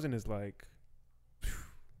 3,000 is like,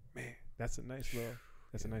 man, that's a nice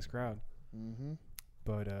that's a nice crowd. Mm-hmm.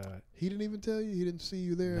 But He didn't even tell you. He didn't see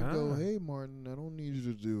you there and go, Nah. "Hey, Martin, I don't need you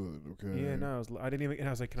to do it." Okay. yeah, no, I didn't even. And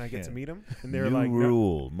I was like, can I get to Yeah. meet him? And they were New like, no.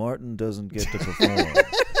 rule: Martin doesn't get to perform.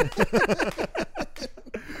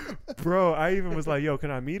 Bro, I even was like, yo, can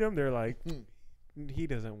I meet him? They're like, he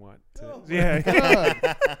doesn't want to. Oh my Yeah.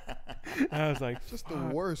 God. I was like, Just the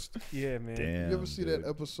fuck. worst. Yeah, man. Damn. You ever see dude. that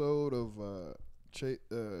episode of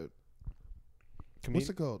Comedi- what's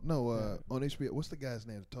it called? No, Yeah. on HBO. What's the guy's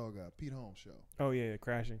name? The tall guy, Pete Holmes show. Oh yeah,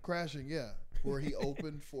 crashing. Crashing, yeah, where he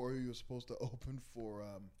opened for. He was supposed to open for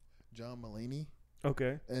John Mulaney,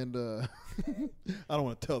 Okay. and I don't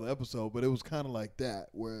want to tell the episode, but it was kind of like that,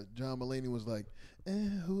 where John Mulaney was like,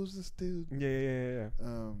 "Who's this dude?" Yeah.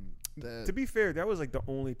 That To be fair, that was like the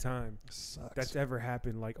only time sucks. that's ever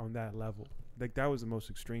happened like on that level. Like that was the most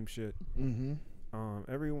extreme shit. Mm-hmm.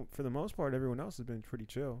 Everyone, for the most part, everyone else has been pretty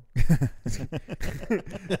chill.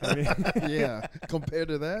 I mean, Yeah, compared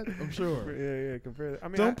to that, I'm sure. yeah. Compare. I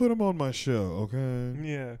mean, Don't put him on my show, okay?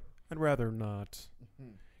 yeah, I'd rather not.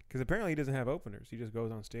 Mhm. Because apparently he doesn't have openers. He just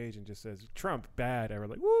goes on stage and just says Trump bad. And we're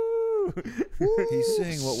like, woo. He's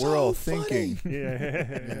saying what we're all thinking.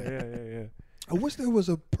 yeah. I wish there was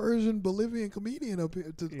a Persian Bolivian comedian up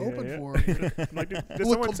here to Yeah, open yeah. for him. Like, did Would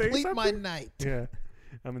someone say complete my something? night. Yeah.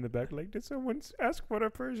 I'm in the back like, did someone ask for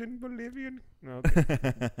a Persian Bolivian? No,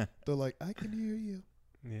 okay. They're like, I can hear you.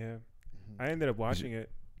 Yeah. I ended up watching it.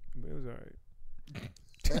 It was all right.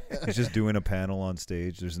 He's just doing a panel on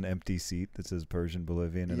stage. There's an empty seat that says Persian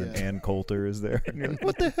Bolivian, and then Yeah. Ann Coulter is there. And you're like,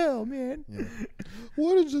 what the hell, man? Yeah.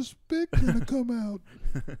 What is the spit gonna come out?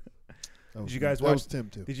 Did you guys that watch- was Tim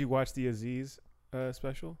too. Did you watch the Aziz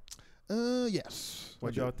special? Yes.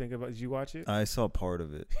 What y'all think about? Did you watch it? I saw part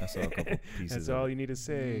of it. I saw a couple pieces. That's of all it. you need to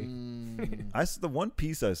say. The one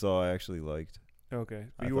piece I saw I actually liked. Okay,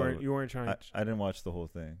 but I you thought weren't. it- You weren't trying. I didn't watch the whole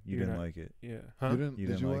thing. You You're didn't not- like it. Yeah. You Huh? didn't? You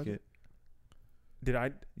did didn't you like it. Did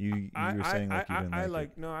I? You were saying like you didn't I like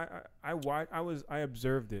it. no. I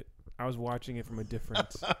observed it. I was watching it from a different.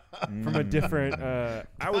 Mm. From a different. I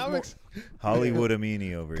was more, Comics, Hollywood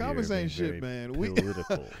Amini over Comics here. ain't being shit, very man. We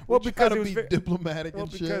Political. well we because try it to was be ve- diplomatic well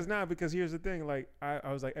and because shit. because here's the thing. Like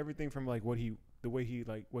I was like everything from like the way he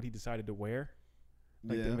like what he decided to wear,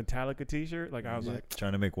 like yeah. the Metallica T-shirt. Like I was Yeah. like,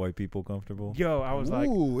 Trying to make white people comfortable. yo, I was like,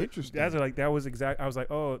 Ooh, interesting. that was exact. I was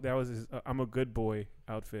like, oh, that was his. I'm a good boy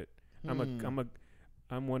outfit.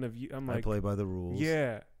 I'm one of you. I'm I like, play by the rules.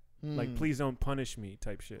 yeah, like Hmm. please don't punish me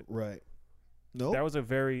type shit. Right. Nope. That was a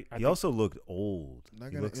very. I He think- also looked old. Not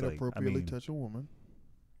He gonna looks like, inappropriately touch a woman.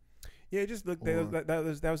 yeah, it just looked. Or-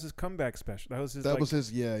 That was his comeback special. That was his. That like, was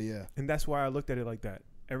his. Yeah. and that's why I looked at it like that.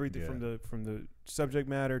 Everything Yeah. from the subject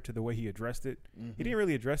matter to the way he addressed it. Mhm. He didn't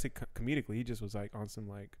really address it comedically. He just was like on some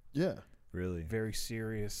like Yeah. really. very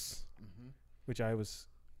serious, Mm-hmm. which I was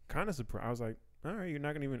kind of surprised. I was like, all right, you're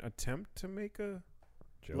not gonna even attempt to make a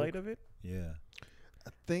Joke. light of it. Yeah. I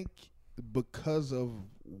think because of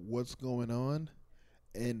what's going on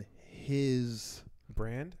and his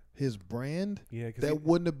Brand. brand, Yeah, because that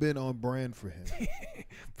wouldn't have been on brand for him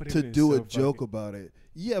but it to was do so a joke fucking- about it.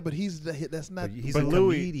 Yeah, but that's not. But he's but a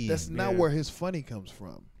Louis- comedian. That's not Yeah. where his funny comes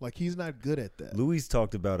from. Like he's not good at that. Louis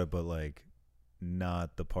talked about it, but like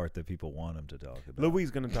not the part that people want him to talk about. Louis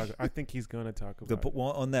gonna talk. I think he's gonna talk The about.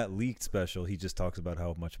 well, on that leaked special, he just talks about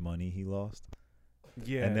how much money he lost.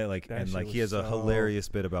 Yeah, and then like that and shit like he was has a so- hilarious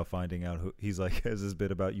bit about finding out who he's like has this bit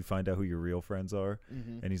about you find out who your real friends are,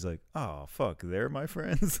 Mm-hmm. and he's like, oh fuck, they're my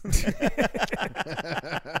friends.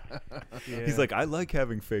 Yeah. He's like, I like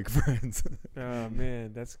having fake friends. oh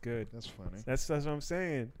man, that's good. That's funny. That's what I'm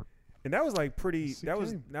saying. And that was like pretty. That's the That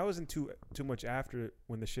was game. that wasn't too much after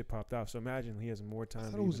when the shit popped off. So imagine he has more I time.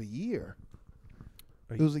 thought to it was a even- year.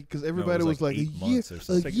 A It was because everybody was like like, 8 a year. months or A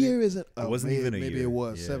something. year isn't. Oh, wasn't maybe, even a maybe year. it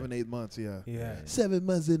was Yeah. 7-8 months. Yeah. yeah. 7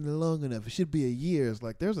 months isn't long enough. It should be a year. It's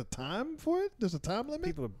like there's a time for it. There's a time limit.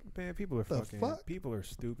 People are people are The fucking. fuck? People are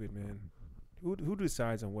stupid, man. Who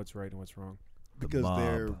decides on what's right and what's wrong? Because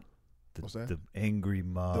they're the, what's that? the angry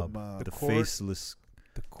mob, mob. the The court- faceless,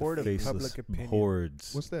 The court of faceless public opinion.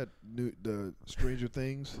 hordes. What's that new the Stranger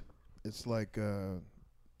Things? It's like you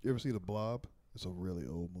ever see the Blob? It's a really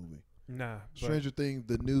old movie. Nah. Stranger Things,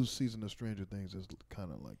 the new season of Stranger Things is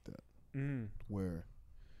kind of like that,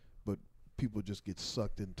 but people just get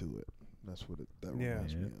sucked into it. That's what that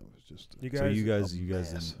reminds me of. It's just you guys. So you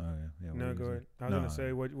guys mess. didn't. Oh yeah. No, go ahead. I was gonna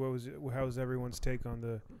say, what was it? How was everyone's take on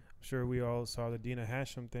the? I'm sure we all saw the Dina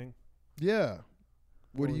Hashem thing. Yeah.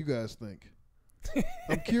 What do you guys think?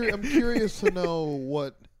 I'm curious to know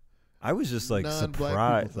what. I was just like non-black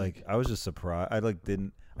surprised. people think. Like I was just surprised. I like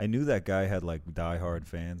didn't. I knew that guy had like diehard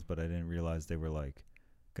fans, but I didn't realize they were like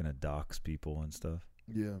gonna dox people and stuff.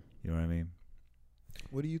 Yeah. You know what I mean?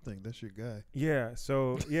 What do you think? That's your guy. Yeah.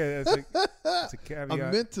 So yeah, it's a caveat.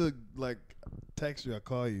 I meant to like text you. I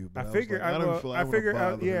call you. But I figured.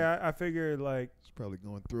 I figured like he's probably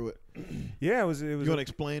going through it. Yeah, it was. You want to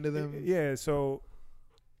explain to them? Yeah. So.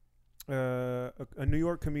 A New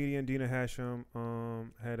York comedian, Dina Hashem,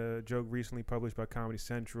 had a joke recently published by Comedy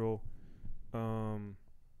Central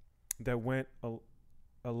that went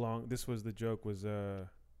along. This was the joke. Was should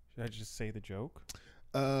I just say the joke?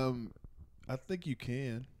 I think you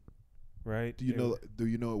can. Right? Do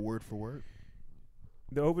you know it word for word?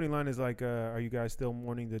 The opening line is like, "Are you guys still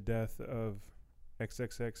mourning the death of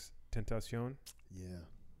XXX Tentacion?" Yeah.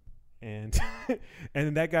 And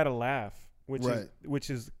and that got a laugh. Right. Which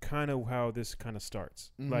is kind of how this kind of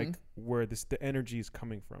starts, like where the energy is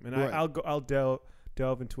coming from, and right. I'll delve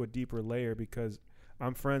into a deeper layer because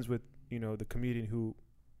I'm friends with the comedian who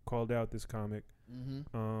called out this comic,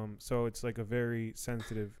 so it's like a very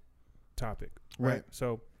sensitive topic, right?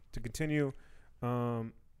 So to continue,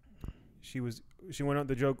 she went on.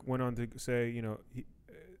 The joke went on to say,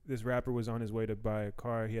 this rapper was on his way to buy a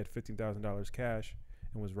car. He had $15,000 cash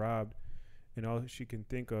and was robbed. And all she can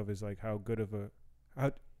think of is like how good of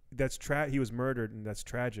he was murdered and that's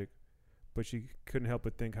tragic, but she couldn't help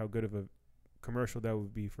but think how good of a commercial that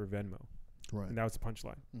would be for Venmo, right? And that was the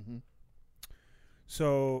punchline.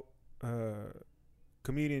 So,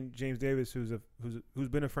 comedian James Davis, who's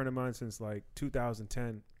been a friend of mine since like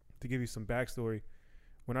 2010. To give you some backstory,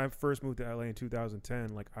 when I first moved to LA in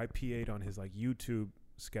 2010, like I PA'd on his like YouTube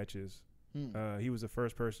sketches. He was the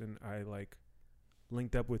first person I like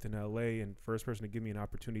linked up with in LA and first person to give me an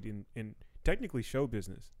opportunity in technically show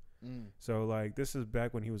business. So like this is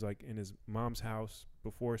back when he was like in his mom's house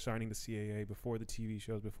before signing the CAA, before the TV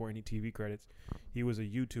shows, before any TV credits. He was a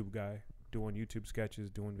YouTube guy doing YouTube sketches,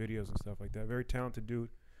 doing videos and stuff like that. Very talented dude.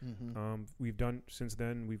 We've done since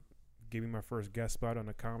then. We've gave me my first guest spot on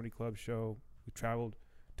a comedy club show. We traveled,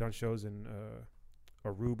 done shows in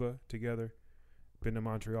Aruba together, been to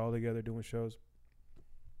Montreal together doing shows.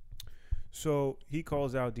 So he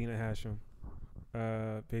calls out Dina Hashem,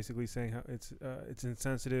 basically saying how it's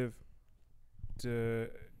insensitive to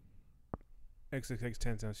XXX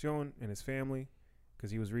Tentacion and his family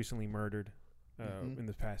because he was recently murdered in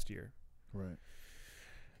the past year. Right.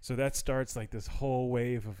 So that starts like this whole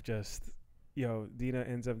wave of just, Dina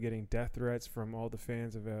ends up getting death threats from all the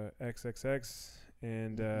fans of XXX,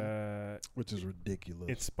 and which is ridiculous.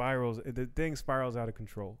 It spirals. The thing spirals out of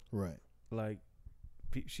control. Right. Like.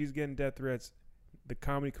 She's getting death threats. The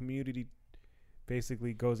comedy community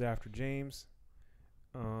basically goes after James.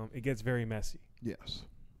 It gets very messy. Yes.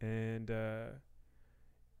 And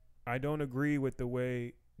I don't agree with the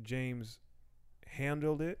way James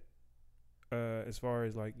handled it as far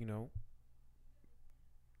as like,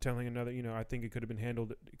 telling another, I think it could have been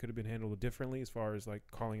handled differently as far as like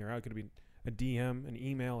calling her out. It could have been a DM, an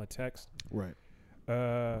email, a text. Right.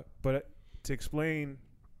 But to explain,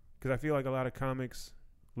 because I feel like a lot of comics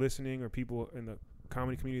listening or people in the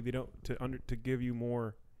comedy community, they don't to give you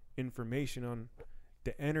more information on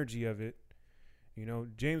the energy of it.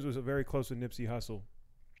 James was very close with Nipsey Hussle.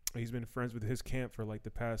 He's been friends with his camp for like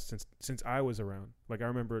the past since I was around. Like I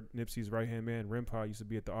remember Nipsey's right hand man Rimpa used to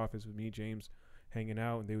be at the office with me, James, hanging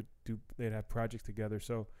out, and they'd have projects together.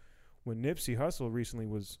 So when Nipsey Hussle recently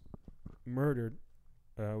was murdered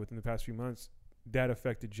within the past few months, that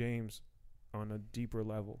affected James on a deeper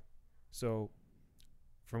level. So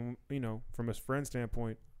from a friend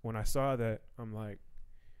standpoint, when I saw that, I'm like,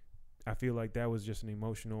 I feel like that was just an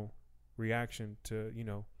emotional reaction to,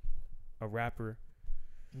 a rapper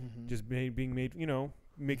just being made,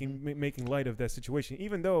 making light of that situation,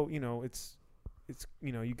 even though, it's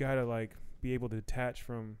you gotta like be able to detach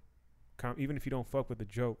from, even if you don't fuck with the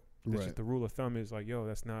joke. That's just the rule of thumb is like,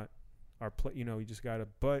 that's not our play. You just gotta,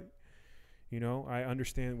 but I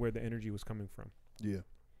understand where the energy was coming from. Yeah.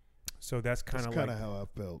 So that's kind of how I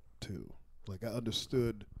felt too. Like I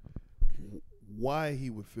understood why he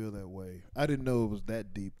would feel that way. I didn't know it was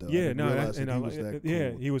that deep though. Yeah, he was that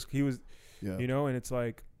cool. he was. Yeah. And it's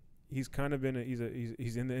like, he's kind of been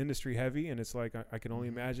he's in the industry heavy, and it's like I can only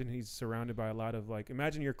imagine he's surrounded by a lot of like,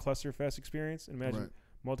 imagine your Clusterfest experience, and imagine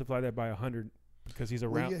multiply that by 100 because he's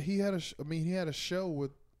around. Well, yeah, he had a show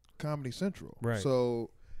with Comedy Central, right? So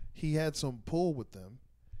he had some pull with them,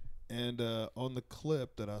 and on the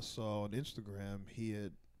clip that I saw on Instagram, he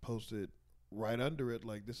had posted right under it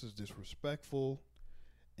like, "This is disrespectful,"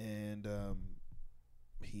 and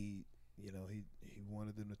he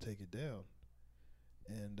wanted them to take it down,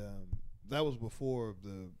 and that was before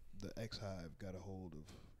the X Hive got a hold of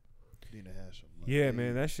Dina Hashem. Like, yeah,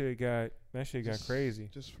 man, that shit got crazy.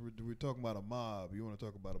 Just we're talking about a mob. You want to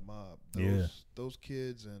talk about a mob? Those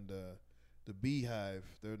kids and the Beehive,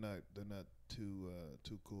 they're not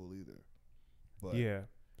too cool either. But yeah,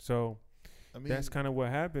 so I mean, that's kind of what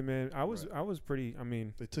happened, man. I was pretty. I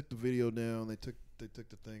mean, they took the video down. They took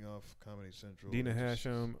the thing off Comedy Central. Dina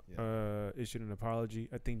Hashem issued an apology.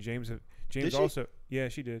 I think James Did she? also. Yeah,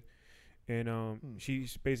 she did, and she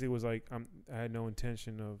basically was like, I had no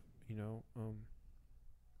intention of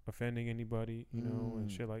offending anybody,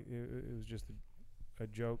 and shit like it was just a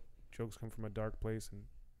joke. Jokes come from a dark place,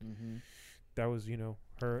 and that was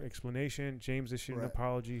her explanation. James issued an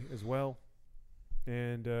apology as well,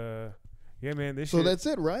 and yeah, man, this. So that's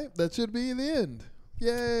it, right? That should be the end.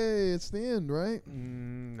 Yay! It's the end, right?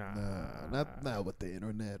 Nah, not with the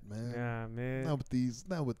internet, man. Nah, man.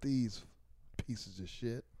 Not with these pieces of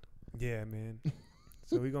shit. Yeah, man.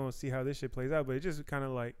 So we gonna see how this shit plays out, but it just kind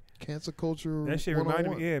of like cancel culture. That shit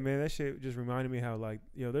reminded me. Yeah, man. That shit just reminded me how like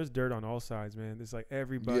there's dirt on all sides, man. There's like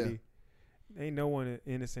everybody. Yeah. Ain't no one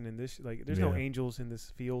innocent in this. Like there's no angels in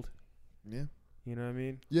this field. Yeah. You know what I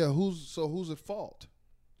mean? Yeah. Who's at fault?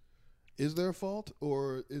 Is there a fault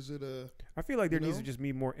or is it a? I feel like there needs to just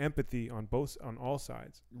be more empathy on all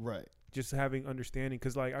sides. Right. Just having understanding,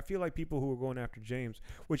 because like I feel like people who are going after James,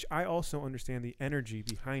 which I also understand the energy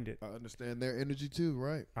behind it. I understand their energy too,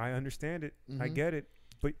 right? I understand it. I get it.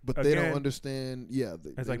 But again, they don't understand. Yeah.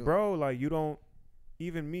 It's like, bro, like you don't.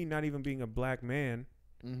 Even me, not even being a black man,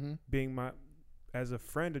 being as a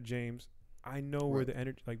friend of James, I know where the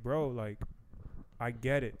energy. Like, bro, like I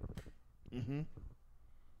get it.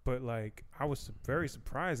 But like I was very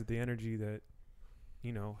surprised at the energy that,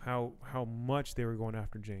 how much they were going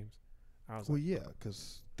after James. I was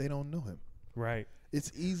because they don't know him. Right.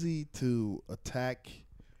 It's easy to attack.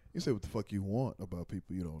 You say what the fuck you want about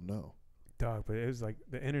people you don't know. Dog, but it was like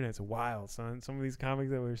the internet's wild, son. Some of these comics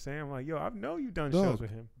that we were saying, I'm like, yo, I know you've done shows with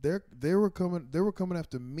him. They were coming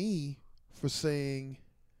after me for saying,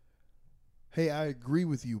 hey, I agree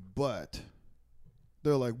with you, but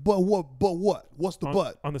they're like, but what? What's the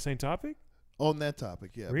but? On the same topic? On that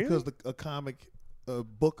topic, yeah. Really? Because a comic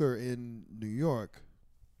booker in New York,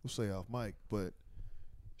 we'll say off mic, but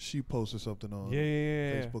she posted something on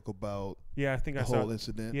Facebook about I think the I saw whole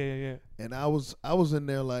incident. Yeah. And I was in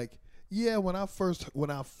there like, when I first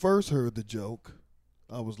heard the joke,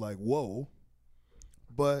 I was like, whoa.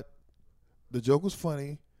 But the joke was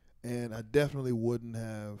funny, and I definitely wouldn't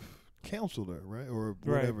have counseled her, right? Or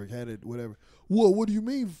whatever, had it, whatever. Whoa, what do you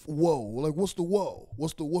mean, whoa? Like, what's the whoa?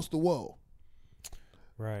 What's the whoa?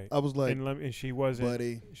 Right. I was like, and she wasn't,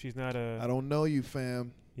 buddy, she's not I don't know you,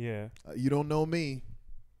 fam. Yeah. You don't know me.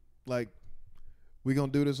 Like, we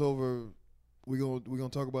gonna do this over. We gonna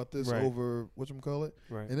talk about this over whatchamacallit.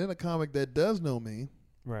 Right. And then a comic that does know me.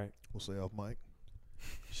 Right. We'll say off mic.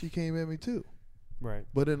 She came at me too. Right.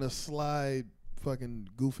 But in a sly, fucking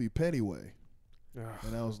goofy, petty way. Ugh.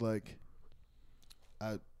 And I was like,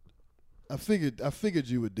 I figured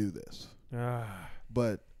you would do this.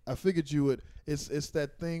 But I figured you would. It's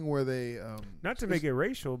that thing where they not to make it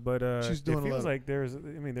racial, but she's doing it feels like there's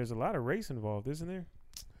a lot of race involved, isn't there?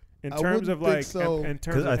 In I terms of wouldn't like think so. in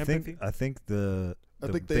terms of empathy. I think the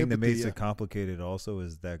thing that makes it complicated also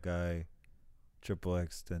is that guy Triple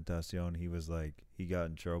X Tentacion. He was like, he got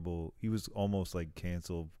in trouble. He was almost like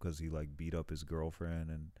canceled because he like beat up his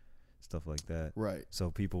girlfriend and stuff like that. Right.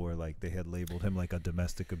 So people were like, they had labeled him like a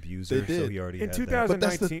domestic abuser. They did. So he already In had 2019, But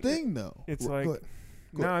that's the thing, though. It's Go like, ahead.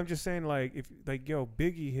 no, I'm just saying, like, if like, yo,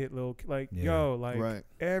 Biggie hit Lil, like,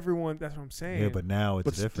 everyone. That's what I'm saying. Yeah, but now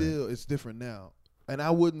it's different. Still, it's different now. And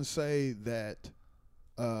I wouldn't say that.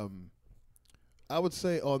 I would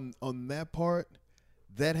say on that part,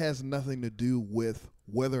 that has nothing to do with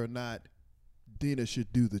whether or not Dina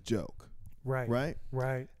should do the joke. Right. Right.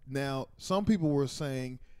 Right. Now, some people were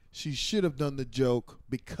saying she should have done the joke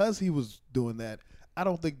because he was doing that. I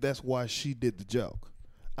don't think that's why she did the joke.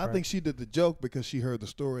 I think she did the joke because she heard the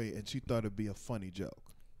story and she thought it'd be a funny joke.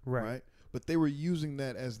 Right. But they were using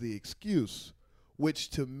that as the excuse, which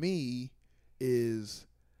to me is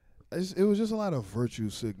it was just a lot of virtue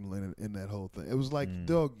signaling in that whole thing. It was like,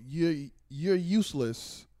 dog, you're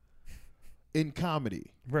useless in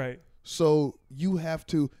comedy. Right. So you have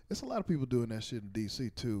to. It's a lot of people doing that shit in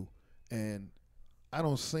DC too, and I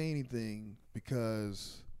don't say anything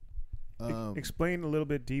because. Explain a little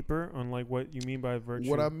bit deeper on like what you mean by virtue.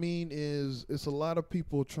 What I mean is, it's a lot of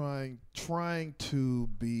people trying to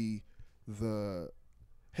be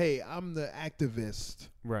hey, I'm the activist,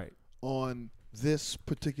 right, on this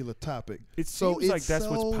particular topic. It seems like that's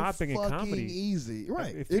what's popping in fucking comedy. Easy,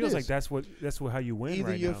 right? It feels like that's what how you win. Either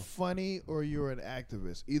right you're now. funny or you're an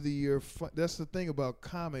activist. Either you're that's the thing about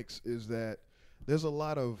comics, is that there's a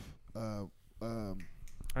lot of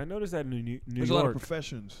I noticed that in New there's York. a lot of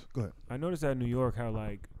professions. Go ahead. I noticed that in New York, how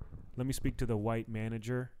like, let me speak to the white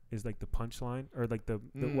manager is like the punchline, or like the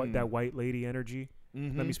that white lady energy.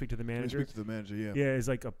 Mm-hmm. Let me speak to the manager. Let me speak to the manager. Yeah. Yeah, it's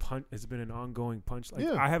like a punch. It's been an ongoing punch. Like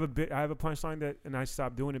Yeah. I have a punchline that, and I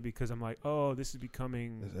stopped doing it because I'm like, oh, this is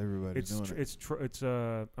becoming. Everybody's doing it. It's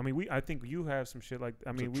I mean, I think you have some shit like.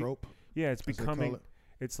 I mean, it's a trope. Yeah, it's becoming.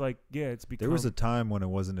 It's like, yeah, it's become. There was a time when it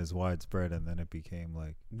wasn't as widespread, and then it became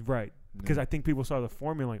like. Right. Because I think people saw the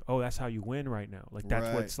formula like, oh, that's how you win right now. Like,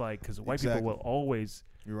 that's what it's like. Because white people will always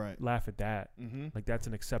laugh at that. Mm-hmm. Like, that's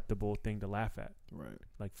an acceptable thing to laugh at. Right.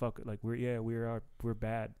 Like, fuck it. Like, we're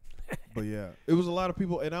bad. But yeah, it was a lot of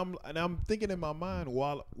people, and I'm thinking in my mind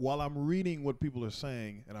while I'm reading what people are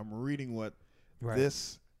saying, and I'm reading what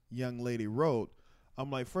this young lady wrote.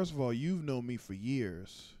 I'm like, first of all, you've known me for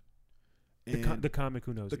years. The comic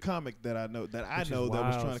who knows the you. Comic that I know that wild,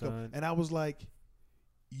 was trying to come, and I was like,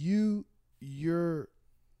 you're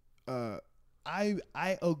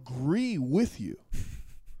I agree with you.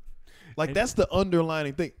 Like, and that's the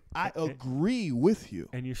underlining thing. I agree with you,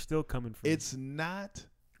 and you're still coming from. It's not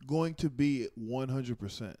going to be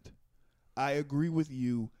 100%. I agree with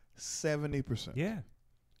you 70%. Yeah.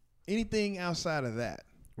 Anything outside of that,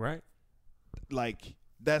 right? Like.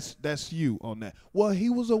 That's you on that. Well,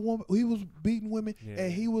 he was a woman. He was beating women,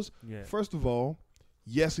 and he was. Yeah. First of all,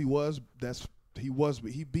 yes, he was.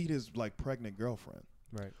 He beat his like pregnant girlfriend.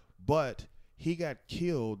 Right. But he got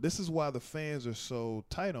killed. This is why the fans are so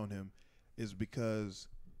tight on him, is because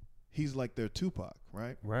he's like their Tupac,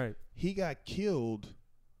 right? Right. He got killed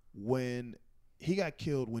when he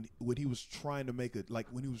was trying to make it, like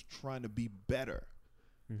when he was trying to be better,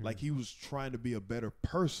 like he was trying to be a better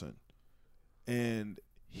person, and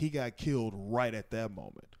he got killed right at that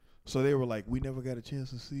moment. So they were like, we never got a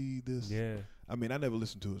chance to see this. Yeah. I mean, I never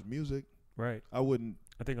listened to his music. Right. I wouldn't.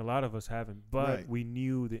 I think a lot of us haven't, but we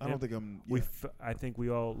knew the. I don't think I'm. Yeah. I think we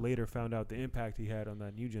all later found out the impact he had on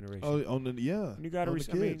that new generation. Oh, on the You got to.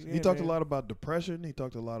 I mean, he talked a lot about depression. He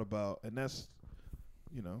talked a lot about, and that's,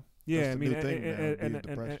 Yeah, that's I mean, new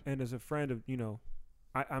thing and as a friend of,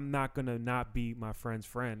 I'm not gonna not be my friend's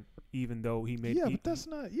friend, even though he made. Yeah, but that's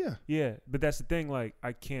not. Yeah. Yeah, but that's the thing. Like,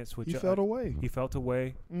 I can't switch. He felt away. He felt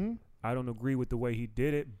away. Mm-hmm. I don't agree with the way he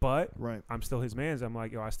did it, but right. I'm still his man. I'm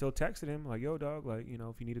like, yo, I still texted him, like, yo, dog, like,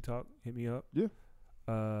 if you need to talk, hit me up. Yeah.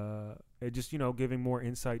 It just, giving more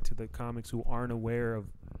insight to the comics who aren't aware of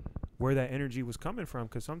where that energy was coming from.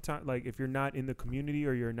 Because sometimes, like, if you're not in the community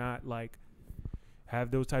or you're not, like, have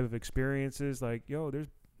those type of experiences, like, yo, there's,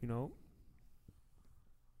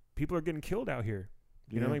 people are getting killed out here.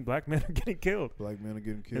 You know what I mean? Black men are getting killed. Black men are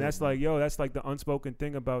getting killed. And that's like, that's like the unspoken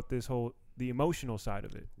thing about this whole, the emotional side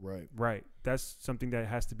of it. Right. Right. That's something that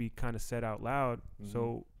has to be kind of said out loud.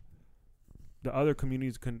 So the other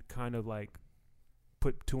communities can kind of like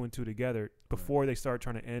put two and two together before they start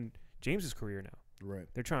trying to end James's career now. Right.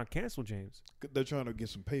 They're trying to cancel James. They're trying to get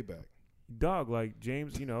some payback. Dog, like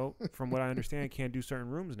James, from what I understand, can't do certain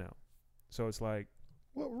rooms now. So it's like.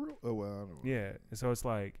 What room? Oh, well, I don't know. Yeah. And so it's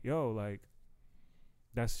like, yo, like.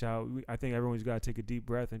 That's how I think everyone's got to take a deep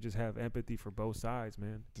breath and just have empathy for both sides,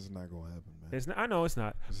 man. This is not gonna happen, man. It's not. I know it's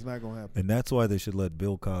not. It's not gonna happen. And that's why they should let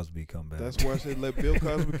Bill Cosby come back. That's why I said let Bill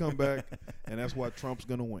Cosby come back, and that's why Trump's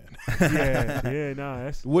gonna win.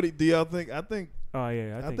 That's. What do y'all think? I think. Oh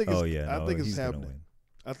yeah, I think. I think it's happening.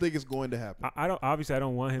 I think it's going to happen. I don't. Obviously, I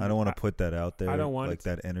don't want him. I don't want to put that out there. I don't want like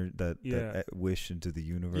that wish into the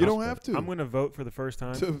universe. You don't have to. I'm going to vote for the first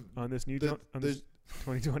time on this new on this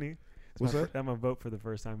 2020. What's that? I'm gonna vote for the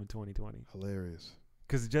first time in 2020. Hilarious.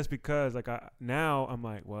 Because like now I'm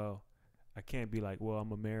like, well, I can't be like, well,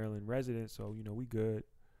 I'm a Maryland resident, so we good.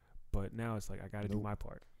 But now it's like I got to do my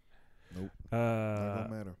part. Nope. Not gonna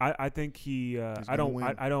matter. I think I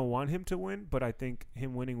don't want him to win, but I think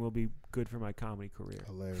him winning will be good for my comedy career.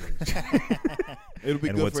 Hilarious. It'll be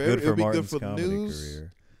good for it'll be Martin's good for the comedy news.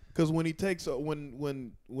 career. Because when he takes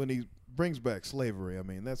when he brings back slavery, I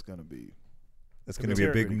mean that's gonna be. That's going to be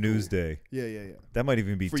a big news day. Yeah. That might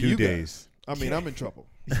even be For 2 days. I mean, I'm in trouble.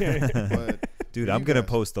 but dude, I'm going to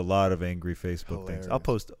post a lot of angry Facebook things. I'll Hilarious.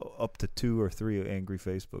 post up to 2 or 3 angry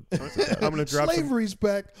Facebook. I'm gonna drop Slavery's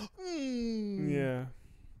back. Yeah.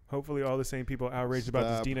 Hopefully, all the same people outraged about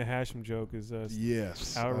this Dina Hashem joke is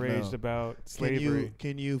Yes. outraged about slavery.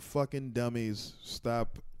 Can you fucking dummies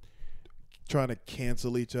stop trying to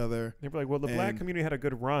cancel each other? They were like, well, the black community had a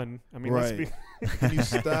good run. I mean, Right. let's be Can you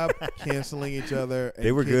stop canceling each other?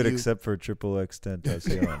 They were good you, except for XXX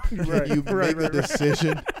Tentacion. Can you make the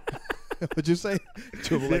decision? What'd you say?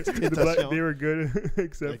 they were good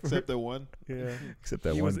except the one. Yeah. Except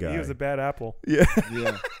that he one was, guy. He was a bad apple. Yeah.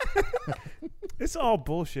 Yeah. It's all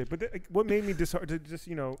bullshit. But what made me just put It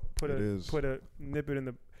is. a nip it in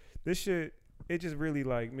the this shit. It just really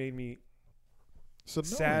like made me So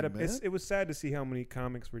sad. man. It was sad to see how many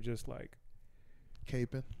comics were just like,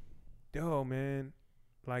 Caping. yo, man,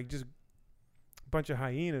 like just a bunch of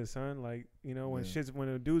hyenas, son. Like, you know, when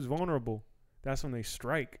a dude's vulnerable, that's when they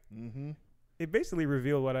strike. Mm-hmm. It basically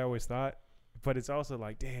revealed what I always thought, but it's also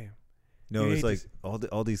like, damn. No, You it's hate like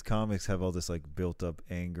all these comics have all this like built up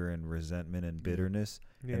anger and resentment and bitterness,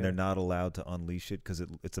 Yeah. and they're not allowed to unleash it because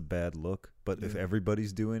it's a bad look. But if Yeah.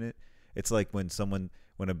 everybody's doing it, it's like when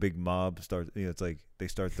a big mob starts, it's like they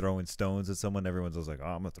start throwing stones at someone. Everyone's just like, oh,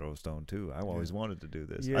 I'm gonna throw a stone too. I always wanted to do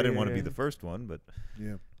this. Yeah, I didn't want to yeah. be the first one, but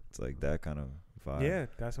Yeah. it's like that kind of vibe. Yeah,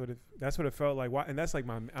 that's what it felt like. And that's like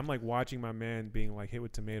I'm like watching my man being like hit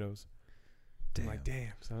with tomatoes. Damn. I'm like,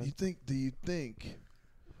 damn, son. Do you think?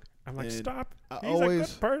 I'm like, and stop. I He's always-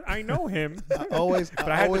 a good person. I know him. I always But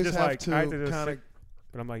I had to always just have like to I had to just kind of.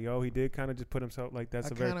 but I'm like, yo, he did kind of just put himself like that's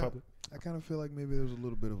I a very kinda- public. I kind of feel like maybe there's a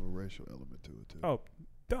little bit of a racial element to it too. Oh,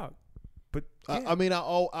 dog. But yeah. I mean, I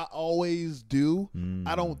always do. Mm.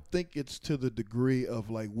 I don't think it's to the degree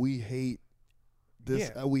of like we hate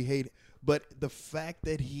this. Yeah. We hate, but the fact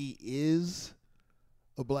that he is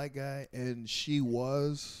a black guy and she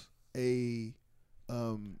was a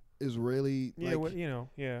Israeli, yeah, like, well, you know,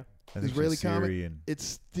 yeah. I think Israeli she's comic. Syrian. It's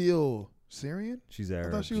still Syrian. She's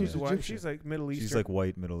Arab. she was She's white. Egyptian. She's like Middle Eastern. She's like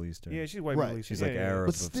white Middle Eastern. yeah, she's white Right. Middle Eastern. She's yeah, like yeah, Arab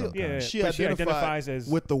But of still- some Yeah, kind. She but she identifies identifies as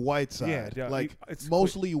with the white side. Yeah, like it's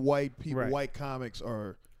mostly white people, Right. white comics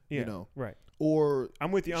are, yeah, you know, right. or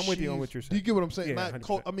I'm with you. I'm with you on what you're Do you saying. get what I'm saying? Yeah, Not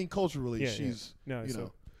 100%. I mean, culturally, Yeah, she's No, you so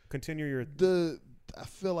know continue your. I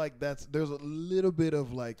feel like there's a little bit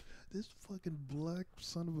of like this fucking black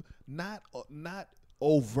son of a, not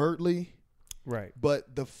overtly, Right.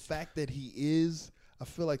 but the fact that he is. I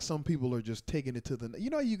feel like some people are just taking it to the. You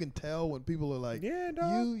know, you can tell when people are like, Yeah,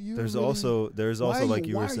 dog. you. There's really, also like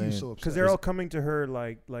you why were are saying. you so upset? Because they're all coming to her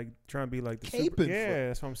like trying to be like the super. Caping Yeah, for-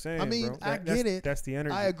 that's what I'm saying. I mean, bro. I That's- get it. That's the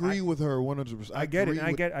energy. I agree with her 100%. I get it. agree I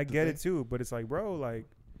with get the it thing. too. But it's like, bro, like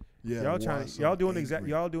Yeah, y'all why trying, so y'all doing angry?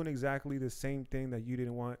 y'all doing exactly the same thing that you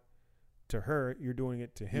didn't want to her. You're doing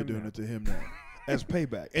it to him. You're doing now. it to him now as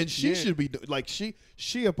payback, and she Yeah. should be like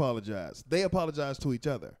she apologized. They apologized to each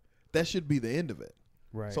other. That should be the end of it.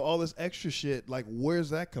 Right. So all this extra shit, like, where's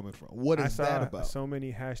that coming from? What is that I about? saw so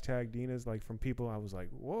many hashtag Dinas like from people. I was like,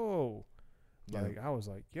 whoa. Yeah. Like I was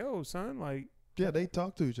like, yo, son, like. Yeah, they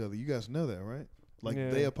talk to each other. You guys know that, right? Like Yeah.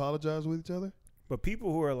 they apologize with each other. But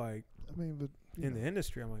people who are like I mean, but in the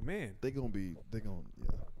industry, I'm like, man, they gonna yeah.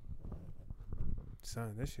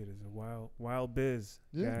 son, this shit is a wild biz,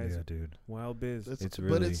 Yeah. guys. Yeah, dude. Wild biz. It's It's but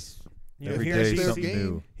really- it's You know, Every here day in their something DC, game.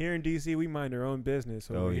 new. here in DC, we mind our own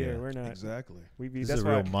business. Over Oh, here, yeah. we're not. exactly. We be. This That's is a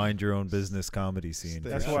why. real mind your own business comedy scene. That's for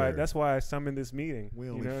That's why. sure. That's why I summoned this meeting. We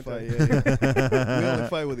you only know, fight. to- Yeah, we only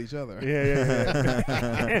fight with each other.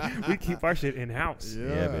 Yeah. We keep our shit in house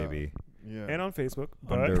Yeah, baby. Yeah. and on Facebook.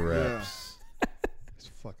 But Under wraps.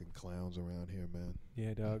 These fucking clowns around here, man.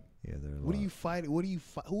 yeah, dog. Yeah, they're. What are you fighting? Who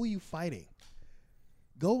are you fighting?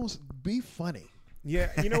 Go be funny.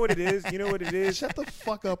 Yeah, you know what it is. You know what it is. Shut the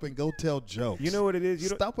fuck up and go tell jokes. You know what it is. You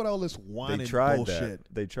don't. Stop with all this whining They tried bullshit.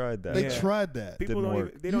 that. They tried that. They Yeah. tried that. People Didn't don't work.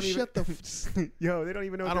 even. They You don't even. shut the. Yo, they don't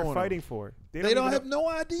even know I what don't they're wanna- fighting for. They don't even have know, no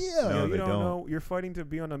idea. No, Yo, you they don't don't. know. You're fighting to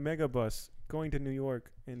be on a mega bus going to New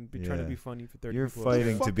York and be trying to Yeah. be funny for 30 You're people.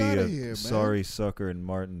 fighting fuck to be outta a here, man. sorry sucker in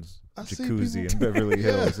Martin's I see jacuzzi people- in Beverly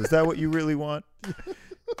Yeah. Hills. Is that what you really want?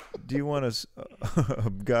 Do you want a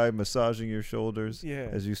guy massaging your shoulders Yeah.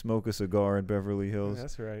 as you smoke a cigar in Beverly Hills?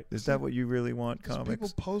 That's right. Is that what you really want, These comics? people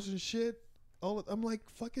posting shit. I'm like,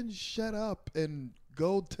 fucking shut up and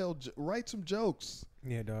go write some jokes.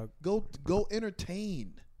 Yeah, dog. Go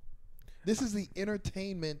entertain. This is the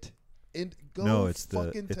entertainment. And go No, it's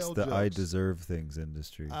fucking the tell I jokes. deserve things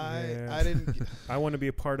industry. Yeah. I didn't. I want to be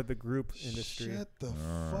a part of the group industry. Shut the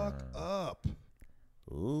fuck up.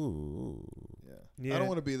 Ooh. Yeah. Yeah. I don't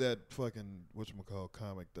want to be that fucking whatchamacall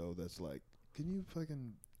comic though. That's like Can you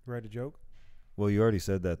fucking write a joke? Well, you already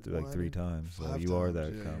said that like One, 3 times, so 5 you are times,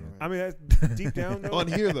 that yeah, comic. right. I mean, that's deep down though. on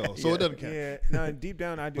here though, so Yeah. it doesn't count. Yeah, no, deep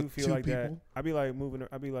down I do But feel 2 like that. people? I be like moving.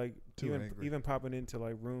 I be like Too angry. even popping into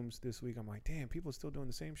like rooms this week. I'm like, damn, people still doing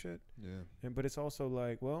the same shit. Yeah. And but it's also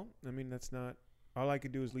like, well, I mean, that's not. All I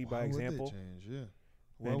could do is lead Why by would they example change? Yeah.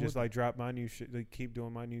 Why and just would like drop my new shit. Like keep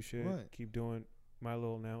doing my new shit. Right. Keep doing my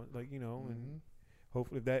little now. Like and Mhm.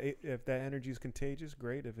 hopefully if that energy is contagious,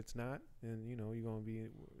 great. If it's not, then you're gonna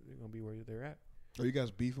be where they're at. Are you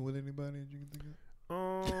guys beefing with anybody that you can think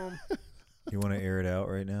of? You want to air it out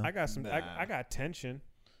right now? I got some. Nah. I got tension.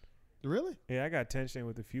 Really? Yeah, I got tension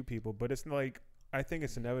with a few people, but it's like I think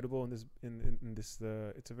it's inevitable in this. In this,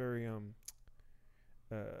 it's a very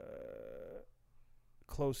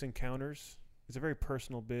close encounters. It's a very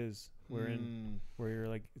personal biz. Where you're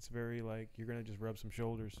like, it's very like you're gonna just rub some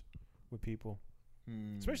shoulders with people,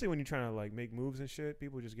 especially when you're trying to like make moves and shit.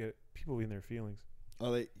 People in their feelings.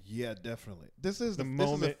 Oh, yeah, definitely. This is The this is a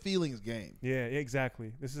moment- feelings game. Yeah,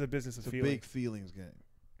 exactly. This is a business It's of a feelings. big feelings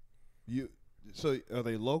game. So are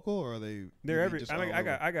they local or are they? They're you mean just I all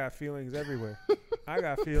over? got feelings everywhere. I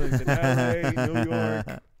got feelings in LA, New York.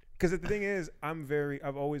 Because the thing is,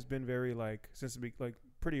 I've always been very like like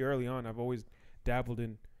pretty early on. I've always dabbled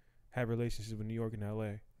in, had relationships with New York and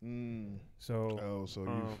LA. So,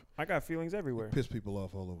 I got feelings everywhere. piss people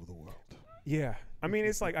off all over the world. Yeah, I mean,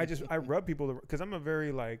 it's like I rub people because I'm a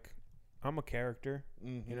very like I'm a character.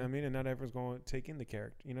 Mm-hmm. You know what I mean? And not everyone's going to take in the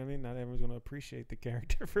character. You know what I mean? Not everyone's going to appreciate the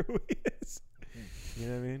character for who he is. You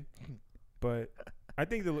know what I mean? But I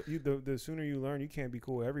think the sooner you learn, you can't be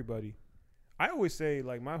cool with everybody. I always say,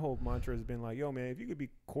 like, my whole mantra has been like, yo, man, if you could be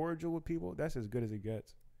cordial with people, that's as good as it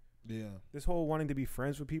gets. Yeah. This whole wanting to be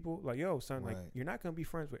friends with people, like, yo, son, like, Right. you're not going to be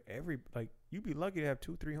friends with you'd be lucky to have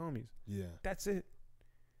 2-3 homies. Yeah. That's it.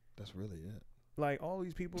 That's really it. Like, all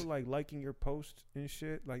these people, like, liking your post and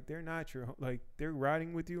shit, like, they're not your, like, they're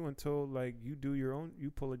riding with you until, like, you do your own, you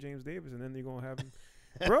pull a James Davis, and then they're going to have them.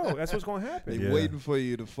 Bro, that's what's going to happen. They Yeah. waiting for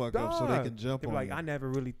you to fuck up so they Dog. can jump They're on like, you. I never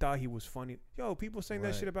really thought he was funny. Yo, people saying that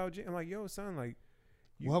Right. shit about James. I'm like, yo, son, like,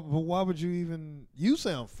 But why would you even? You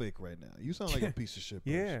sound fake right now. You sound like a piece of shit.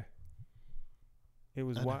 Person. yeah. It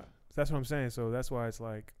was I why. know. That's what I'm saying. So that's why it's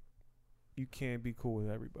like, you can't be cool with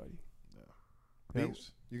everybody. Yeah.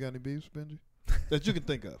 Beefs? You got any beefs, Benji? That you can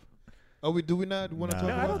think of? Do we not want to Nah. talk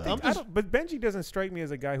No, about I don't it? think. I'm just, But Benji doesn't strike me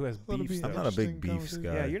as a guy who has Let it beef. be stuff. I'm not a big interesting beef conversation.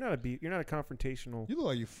 guy. Yeah, you're not a beef. You're not a confrontational. you look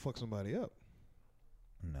like you fuck somebody up.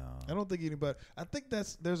 No. I don't think anybody. I think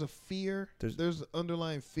there's a fear. There's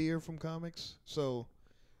underlying fear from comics. So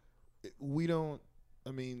we don't.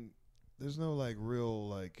 I mean, there's no like real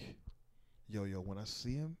like, yo, when I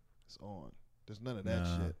see him, it's on. There's none of that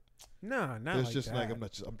Nah. shit. Nah, not There's like just that. like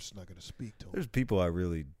I'm just not gonna speak to him. There's people I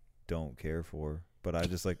really don't care for, but I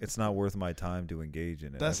just like it's not worth my time to engage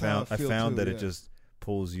in it. That's I how found I feel found too, that yeah. it just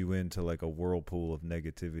pulls you into like a whirlpool of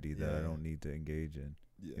negativity that I Yeah. don't need to engage in.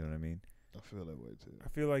 Yeah, You know what I mean? I feel that way too. I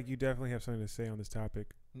feel like you definitely have something to say on this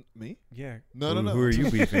topic. Me? Yeah. No. Who are you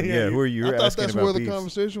beefing? Yeah, Who are you? I You're thought asking that's about where the beefs.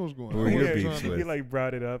 conversation was going. Who are I your wasn't beefs trying to- with? He like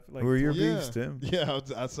brought it up. Like, Who are your Yeah. beefs, Tim? Yeah,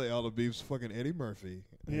 I'd say all the beefs. Fucking Eddie Murphy.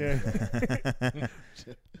 Yeah.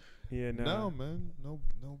 Yeah. Nah. No, man. No.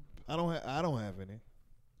 I don't have any.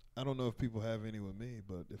 I don't know if people have any with me,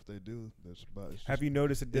 but if they do, that's about. It's Have you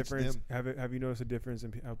noticed a it's difference? them. Have you noticed a difference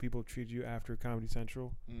in how people treat you after Comedy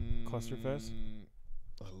Central? Clusterfest?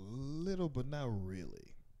 A little, but not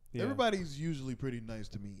really. Yeah. Everybody's usually pretty nice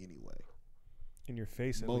to me anyway. In your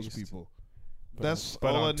face, at Most least. people. But That's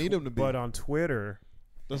but all on I need them to be. But on Twitter,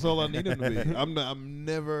 That's all I need them to be. I'm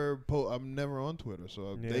never on Twitter,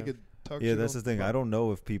 so Yeah. they could talk. Yeah, shit that's on the thing. I fuck. don't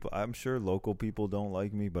know if people. I'm sure local people don't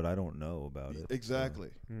like me, but I don't know about it. Exactly.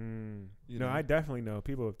 you You know, know. I definitely know.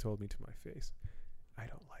 People have told me to my face, I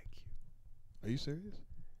don't like you. Are you serious?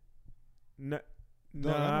 No, No,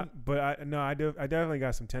 I nah, don't- but I definitely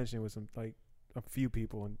got some tension with some like a few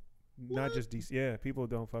people and not What? just DC. Yeah, people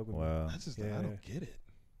don't fuck with me. Wow. I just Yeah. I don't get it.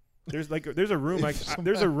 There's a room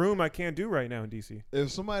there's a room I can't do right now in DC. If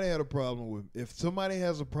somebody has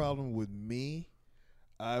a problem with me,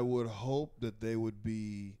 I would hope that they would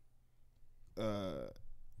be.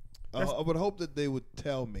 I would hope that they would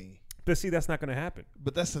tell me. But see, that's not going to happen.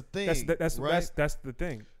 But that's the thing. That's right. that's the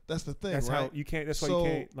thing. That's the thing. That's right? how you can't. That's why So-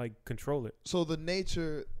 you can't like control it. So the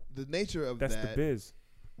nature of That's that. the biz.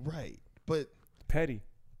 Right. But Petty.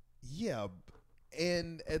 yeah,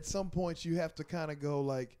 and at some point you have to kind of go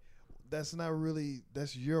like, that's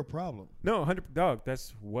your problem. No, 100 dog.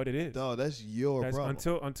 That's what it is. No, that's your That's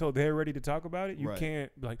problem. until they're ready to talk about it. You Right.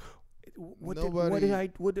 can't like. What Nobody- can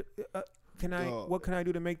I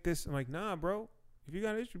do to make this? I'm like, nah, bro. If you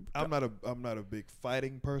got an issue, I'm not a big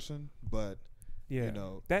fighting person, but yeah, you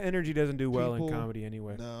know, that energy doesn't do well in people- comedy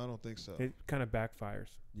anyway. no, I don't think so. It kind of backfires.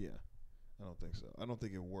 Yeah, I don't think so. I don't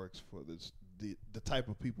think it works for the type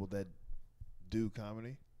of people that do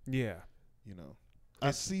comedy. Yeah, You know,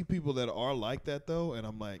 I see people that are like that though, and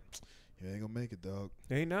I'm like, you ain't gonna make it, dog.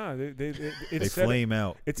 they not. They They flame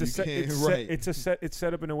out. It's a You set. can't- It's right. set. It's a set. It's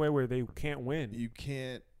set up in a way where they can't win. You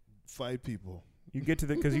can't fight people. You get to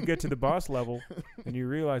because you get to the boss level, and you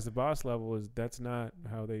realize the boss level that's not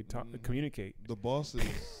how they talk communicate. The boss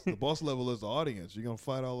level is the audience. You gonna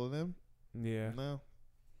fight all of them? Yeah, No.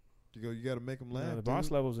 You got to make them laugh. no, the boss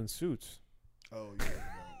dude. level's in suits. Oh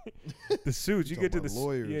yeah. The suits. You Talking get to the about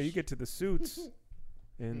lawyers. yeah. You get to the suits,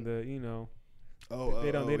 and the Oh,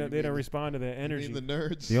 they don't you they don't mean respond to the you energy. mean the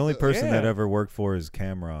nerds. The only person that Yeah. ever worked for is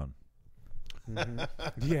Cameron. Mhm.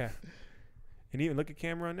 Yeah, and even look at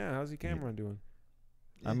Cameron now. How's Cameron doing?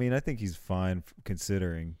 I mean, I think he's fine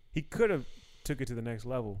considering. He could have took it to the next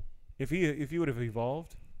level if he would have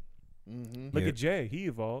evolved. Mm-hmm. Look Yeah. at Jay. He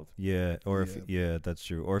evolved. Yeah, or Yeah. if that's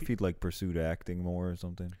true. Or if he'd like pursued acting more or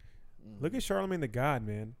something. Look at Charlemagne the God,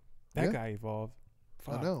 man. That Yeah. guy evolved. I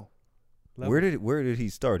Fuck. know. Level- Where did he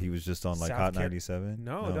start? He was just on like South Hot Car- 97.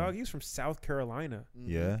 No, dog. He was from South Carolina.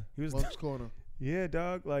 Yeah. He was Monk's Corner. yeah,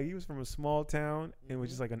 dog. Like he was from a small town and was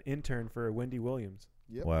just like an intern for Wendy Williams.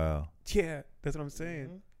 Yep. Wow. Yeah, that's what I'm saying.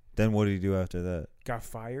 Mhm. Then what did he do after that? Got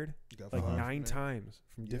fired Got like fired 9 from there. times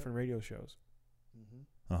from Yep. different radio shows, Mhm.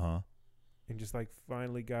 Uh huh. and just like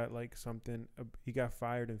finally got like something. He got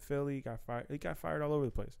fired in Philly. He got fired all over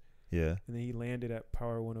the place, Yeah. and then he landed at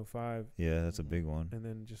Power 105, Yeah, that's a big one. and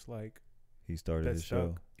then just like He started that his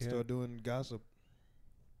show. stuck. Yeah, Start doing gossip.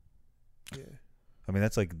 yeah. I mean,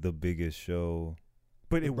 that's like the biggest show.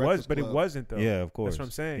 But The it Breakfast it Club. wasn't though. Yeah, of course. That's what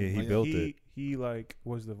I'm saying. Yeah, he Like, built it. He like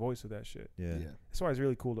was the voice of that shit. Yeah. That's why it's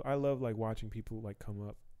really cool. I love like watching people like come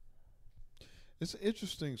up. It's an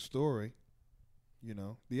interesting story. You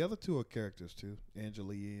know, the other two are characters too,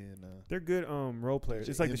 Angela Yee and They're good role players. There's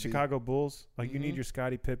It's like the MB. Chicago Bulls. Like you need Mhm. your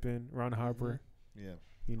Scottie Pippen, Ron Harper, yeah.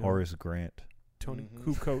 you know, Horace Grant. Tony Mhm.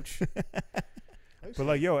 who coach. But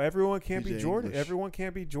like, yo, everyone can't be BJ Jordan. English. Everyone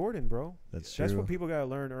can't be Jordan, bro. That's true. That's what people gotta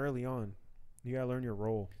learn early on. You gotta learn your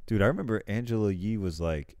role. Dude, I remember Angela Yee was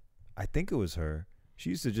like, I think it was her.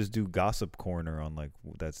 She used to just do Gossip Corner on like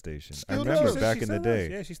that station. I Still remember does. back She in the still does.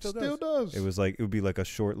 day. Yeah, she still Still does. does. It was like it would be like a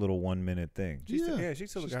short little 1 minute thing. She still, yeah, she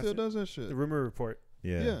still, She does still it. does that shit. The rumor report.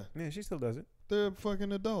 Yeah. Yeah. Yeah, she still does it. They're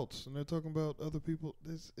fucking adults and they're talking about other people.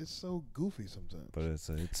 It's so goofy sometimes. But it's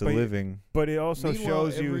a But- living. But it also Meanwhile,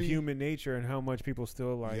 shows you every- human nature and how much people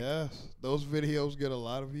still like. yes, those videos get a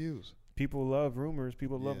lot of views. People love rumors.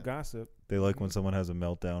 People love Yeah. gossip. They like when someone has a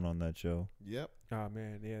meltdown on that show. Yep. Oh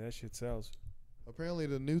man, yeah, that shit sells. Apparently,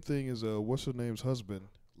 the new thing is what's her name's husband,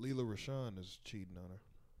 Leela Rashawn, is cheating on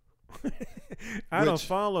her. I don't Which-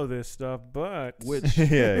 follow this stuff, but Which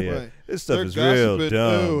Yeah, yeah. right. This stuff They're is real gossiping,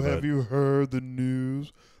 dumb. "Oh, but have you heard the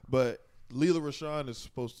news? But Leela Rashawn is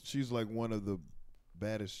supposed to. She's like one of the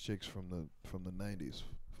baddest chicks from the 90s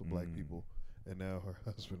for black Mm. people, and now her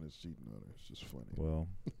husband is cheating on her. It's just funny. Well,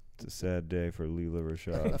 it's a sad day for Leela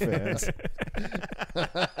Rashad fans.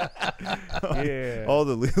 yeah. All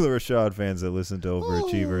the Leela Rashad fans that listen to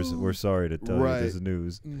Overachievers, Oh. we're sorry to tell Right. you this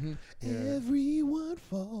news. Mm-hmm. Yeah. Everyone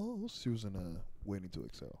falls. She was in Waiting to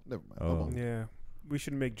Excel. Never mind. Oh. Come on. Yeah, we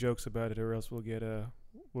shouldn't make jokes about it, or else we'll get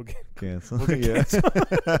Cancel. we'll get Yeah.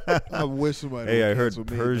 canceled. I wish somebody. Hey, would I heard cancel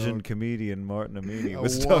me, Persian dog. comedian Martin Amini I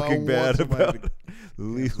was wa- I talking want bad somebody about to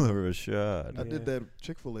Leela Rashad. I Yeah. did that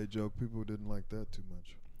Chick-fil-A joke. People didn't like that too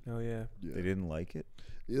much. Oh yeah. Yeah. They didn't like it?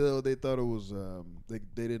 You know, they thought it was. They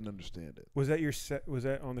didn't understand it. Was that your set? Was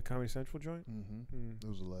that on the Comedy Central joint? Mm-hmm. Mm. It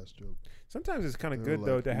was the last joke. Sometimes it's kind of They were good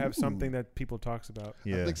though like, to have "Ooh." something that people talks about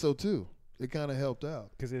Yeah. I think so too. It kind of helped out.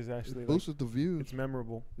 because it's actually It like, boosted the views. it's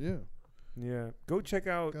memorable. Yeah. Yeah, go check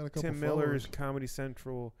out Got a couple Tim Miller's followers. Comedy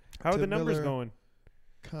Central. How are Tim the numbers Miller. going?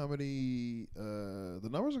 Comedy. The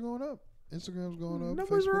numbers are going up. Instagram's going up.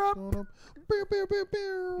 Numbers are Facebook's up. going up. Pew, pew, pew,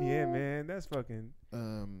 pew. Yeah, man, that's fucking.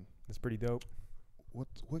 Um, That's pretty dope. what?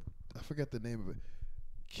 I forgot the name of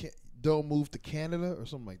it. Don't move to Canada or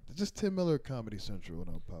something like that. Just Tim Miller Comedy Central and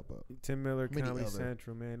it'll pop up. Tim Miller Many Comedy other-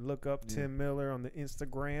 Central, man. Look up Yeah. Tim Miller on the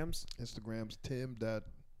Instagrams. Instagram's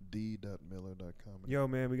tim.d.miller.com. Yo,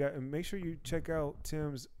 man, we got. And make sure you check out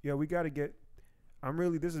Tim's. Yo, we got to get.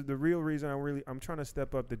 This is the real reason I'm trying to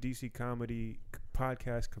step up the DC comedy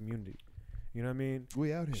podcast community. You know what I mean?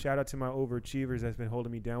 We out here. Shout out to my overachievers that's been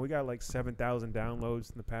holding me down. We got like 7,000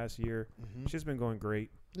 downloads in the past year. Mhm. It's just been going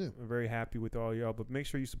great. Yeah. I'm very happy with all y'all. But make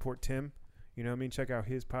sure you support Tim. You know what I mean? Check out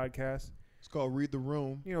his podcast. It's called Read the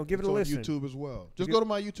Room. You know, give it's it a on listen. YouTube as well. Just go to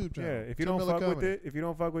my YouTube channel. Yeah, if you Tim don't Miller fuck with Comedy. it, if you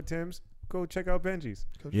don't fuck with Tim's, go check out Benjy's.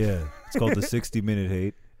 Yeah, it's called the 60-Minute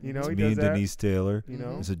Hate. You know, It's he me does and that. Denise Taylor. You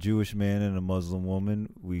know, It's a Jewish man and a Muslim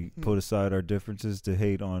woman. We put aside our differences to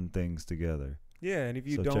hate on things together. yeah. And if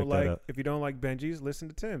you So check don't that like, out. if you don't like Benjy's, listen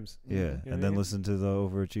to Tim's. Yeah, You know what I and then mean? listen to the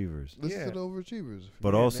Overachievers. Listen Yeah. to the Overachievers.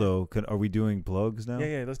 But Yeah, also, are we doing plugs now?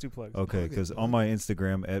 Yeah, let's do plugs. Okay, Plug it, because plug on it. my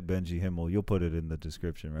Instagram at Benjy Himmel, you'll put it in the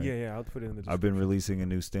description, right? Yeah, I'll put it in the description. I've been releasing a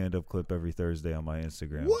new stand-up clip every Thursday on my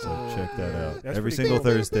Instagram, so What? check that out. That's Every pretty single cool.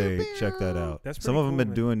 Thursday, check that out. That's Some pretty of them cool, been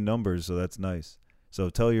man. doing numbers, so that's nice. So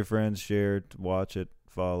tell your friends, share it, watch it,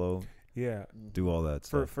 follow, Yeah. do all that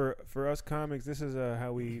For stuff. for us comics, this is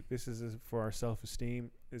how we. This is for our self-esteem.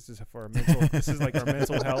 This is for our mental. This is like our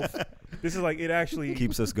mental health. This is like it actually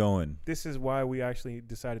Keeps us going. This is why we actually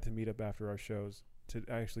decided to meet up after our shows to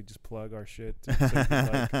actually just plug our shit. So you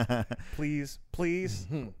can, like, please,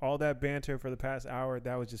 all that banter for the past hour,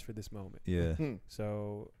 that was just for this moment. Yeah.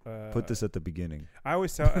 So Put this at the beginning. I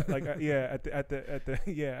always tell like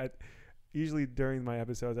usually during my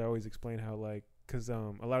episodes I always explain how like because a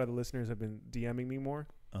lot of the listeners have been DMing me more,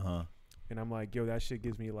 Uh-huh. and I'm like, yo, that shit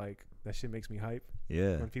gives me like that shit makes me hype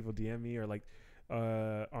Yeah. when people DM me or like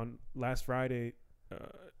on last Friday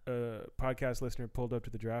a podcast listener pulled up to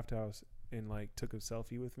the draft house and like took a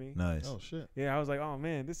selfie with me. Nice. Oh shit. Yeah, I was like, oh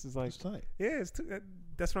man, this is like, That's tight. yeah,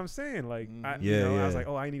 that's what I'm saying. Like, I Yeah, was yeah. like,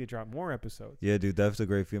 oh, I need to drop more episodes. Yeah, dude, that's a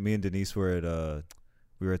great feel. Me and Denise were at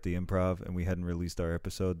we were at the Improv and we hadn't released our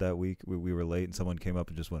episode that week. We were late and someone came up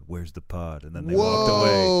and just went, "Where's the pod?" And then they walked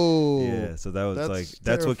away. Yeah, so that was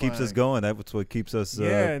that's what keeps us going. That's what keeps us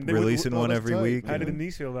and then releasing one that's every tight, week. How did and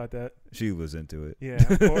Denise feel about that? she was into it. Yeah,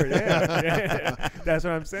 of course. Yeah. That's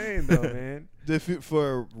what I'm saying, though, man.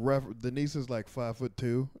 Denise is like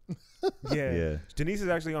 5'2". Yeah. Yeah. Denise is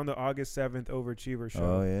actually on the August 7th Overachiever show.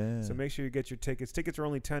 Oh yeah. So make sure you get your tickets. Tickets are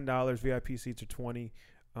only $10. VIP seats are $20.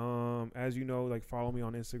 As you know, like follow me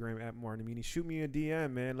on Instagram at Martin Amini. Shoot me a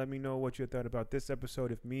DM, man. Let me know what you thought about this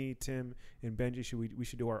episode. If me, Tim, and Benjy we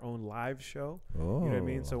should do our own live show. Oh. You know what I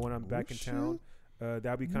mean? So when I'm back in town,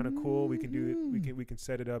 that'd be kind of cool. We can do it. We can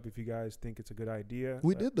set it up if you guys think it's a good idea.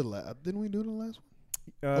 We did didn't we do the last one?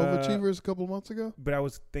 uh, Overachievers a couple months ago? But I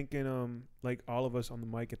was thinking, like all of us on the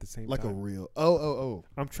mic at the same Like a time. real Oh.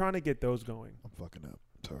 I'm trying to get those going. I'm fucking up.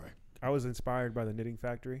 Sorry. I was inspired by the Knitting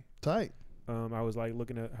Factory. Tight. I was like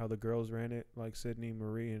looking at how the girls ran it, like Sydney,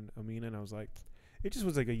 Marie, and Amina, and I was like, it just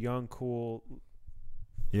was like a young, cool.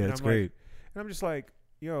 Yeah, and it's I'm great. Like, and I'm just like,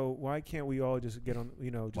 yo, why can't we all just get on?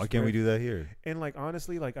 Just Why can't we do that here? And like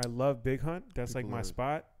honestly, like I love Big Hunt. That's like People my are-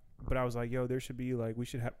 spot. But I was like, yo, there should be like we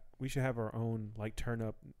should have our own like turn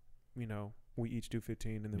up. We each do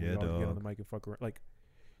 15, and then we Yeah, all get on dog. the mic and fuck around. Like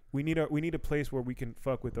we need a place where we can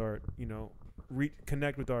fuck with our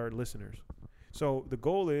connect with our listeners. So the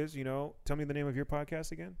goal is, tell me the name of your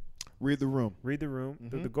podcast again. Read the Room. Read the Room.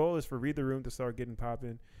 Mhm. The goal is for Read the Room to start getting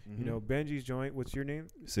popping. Benjy's joint. What's your name?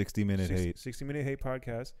 60-minute hate. 60-minute hate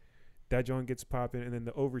podcast. That joint gets popping, and then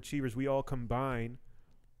the Overachievers. We all combine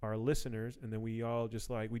our listeners, and then we all just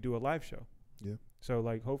like we do a live show. Yeah. So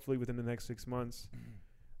like hopefully within the next 6 months,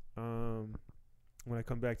 when I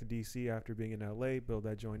come back to DC after being in LA, build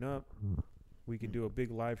that joint up. We can do a big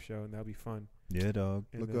live show, and that'll be fun. Yeah, dog.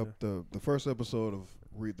 And Look then, up the first episode of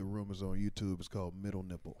Read the Room is on YouTube. It's called Middle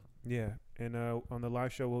Nipple. Yeah, and on the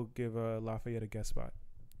live show we'll give Lafayette a guest spot.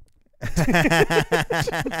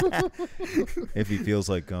 If he feels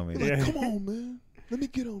like coming. Like, Yeah. come on, man. Let me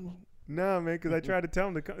get on. No, man, because I tried to tell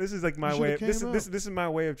him to come. This is like my You way. shoulda This came is out. this is my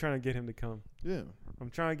way of trying to get him to come. Yeah. I'm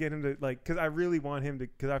trying to get him to because I really want him to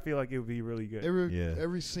because I feel like it would be really good.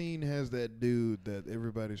 Every scene has that dude that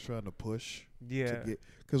everybody's trying to push. Yeah,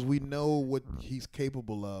 Because we know what he's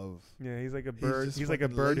capable of. yeah. He's like a bird. just He's like a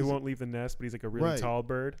fucking bird who lazy. won't leave the nest, but he's like a really Right. tall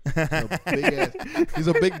bird. He's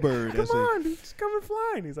a big bird. Come That's it. on, dude, just come and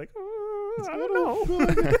fly. And he's like, oh, I don't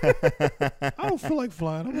know. I don't feel like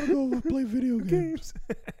flying. I'm gonna go play video games.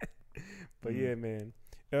 But yeah, man.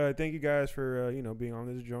 Thank you guys for being on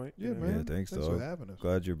this joint. Yeah, you know? man. Yeah, thanks, for dog. having us.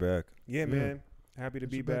 Glad you're back. Yeah, Yeah. man. Happy to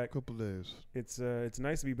be back. A couple days. It's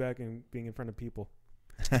nice to be back and being in front of people.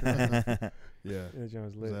 Yeah. That joint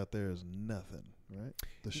was 'Cause lit. out there is nothing, right?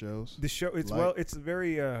 The shows. The show, it's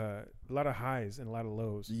very a lot of highs and a lot of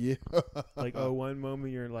lows. Yeah. Like one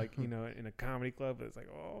moment you're like in a comedy club, it's like,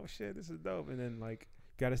 oh shit, this is dope, and then like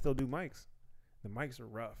gotta still do mics. The mics are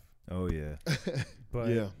rough, Oh yeah. but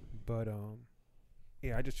yeah.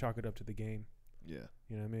 yeah, I just chalk it up to the game. Yeah.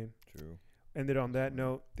 You know what I mean? True. Ended on that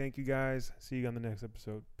note. Thank you guys. See you on the next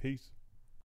episode. Peace.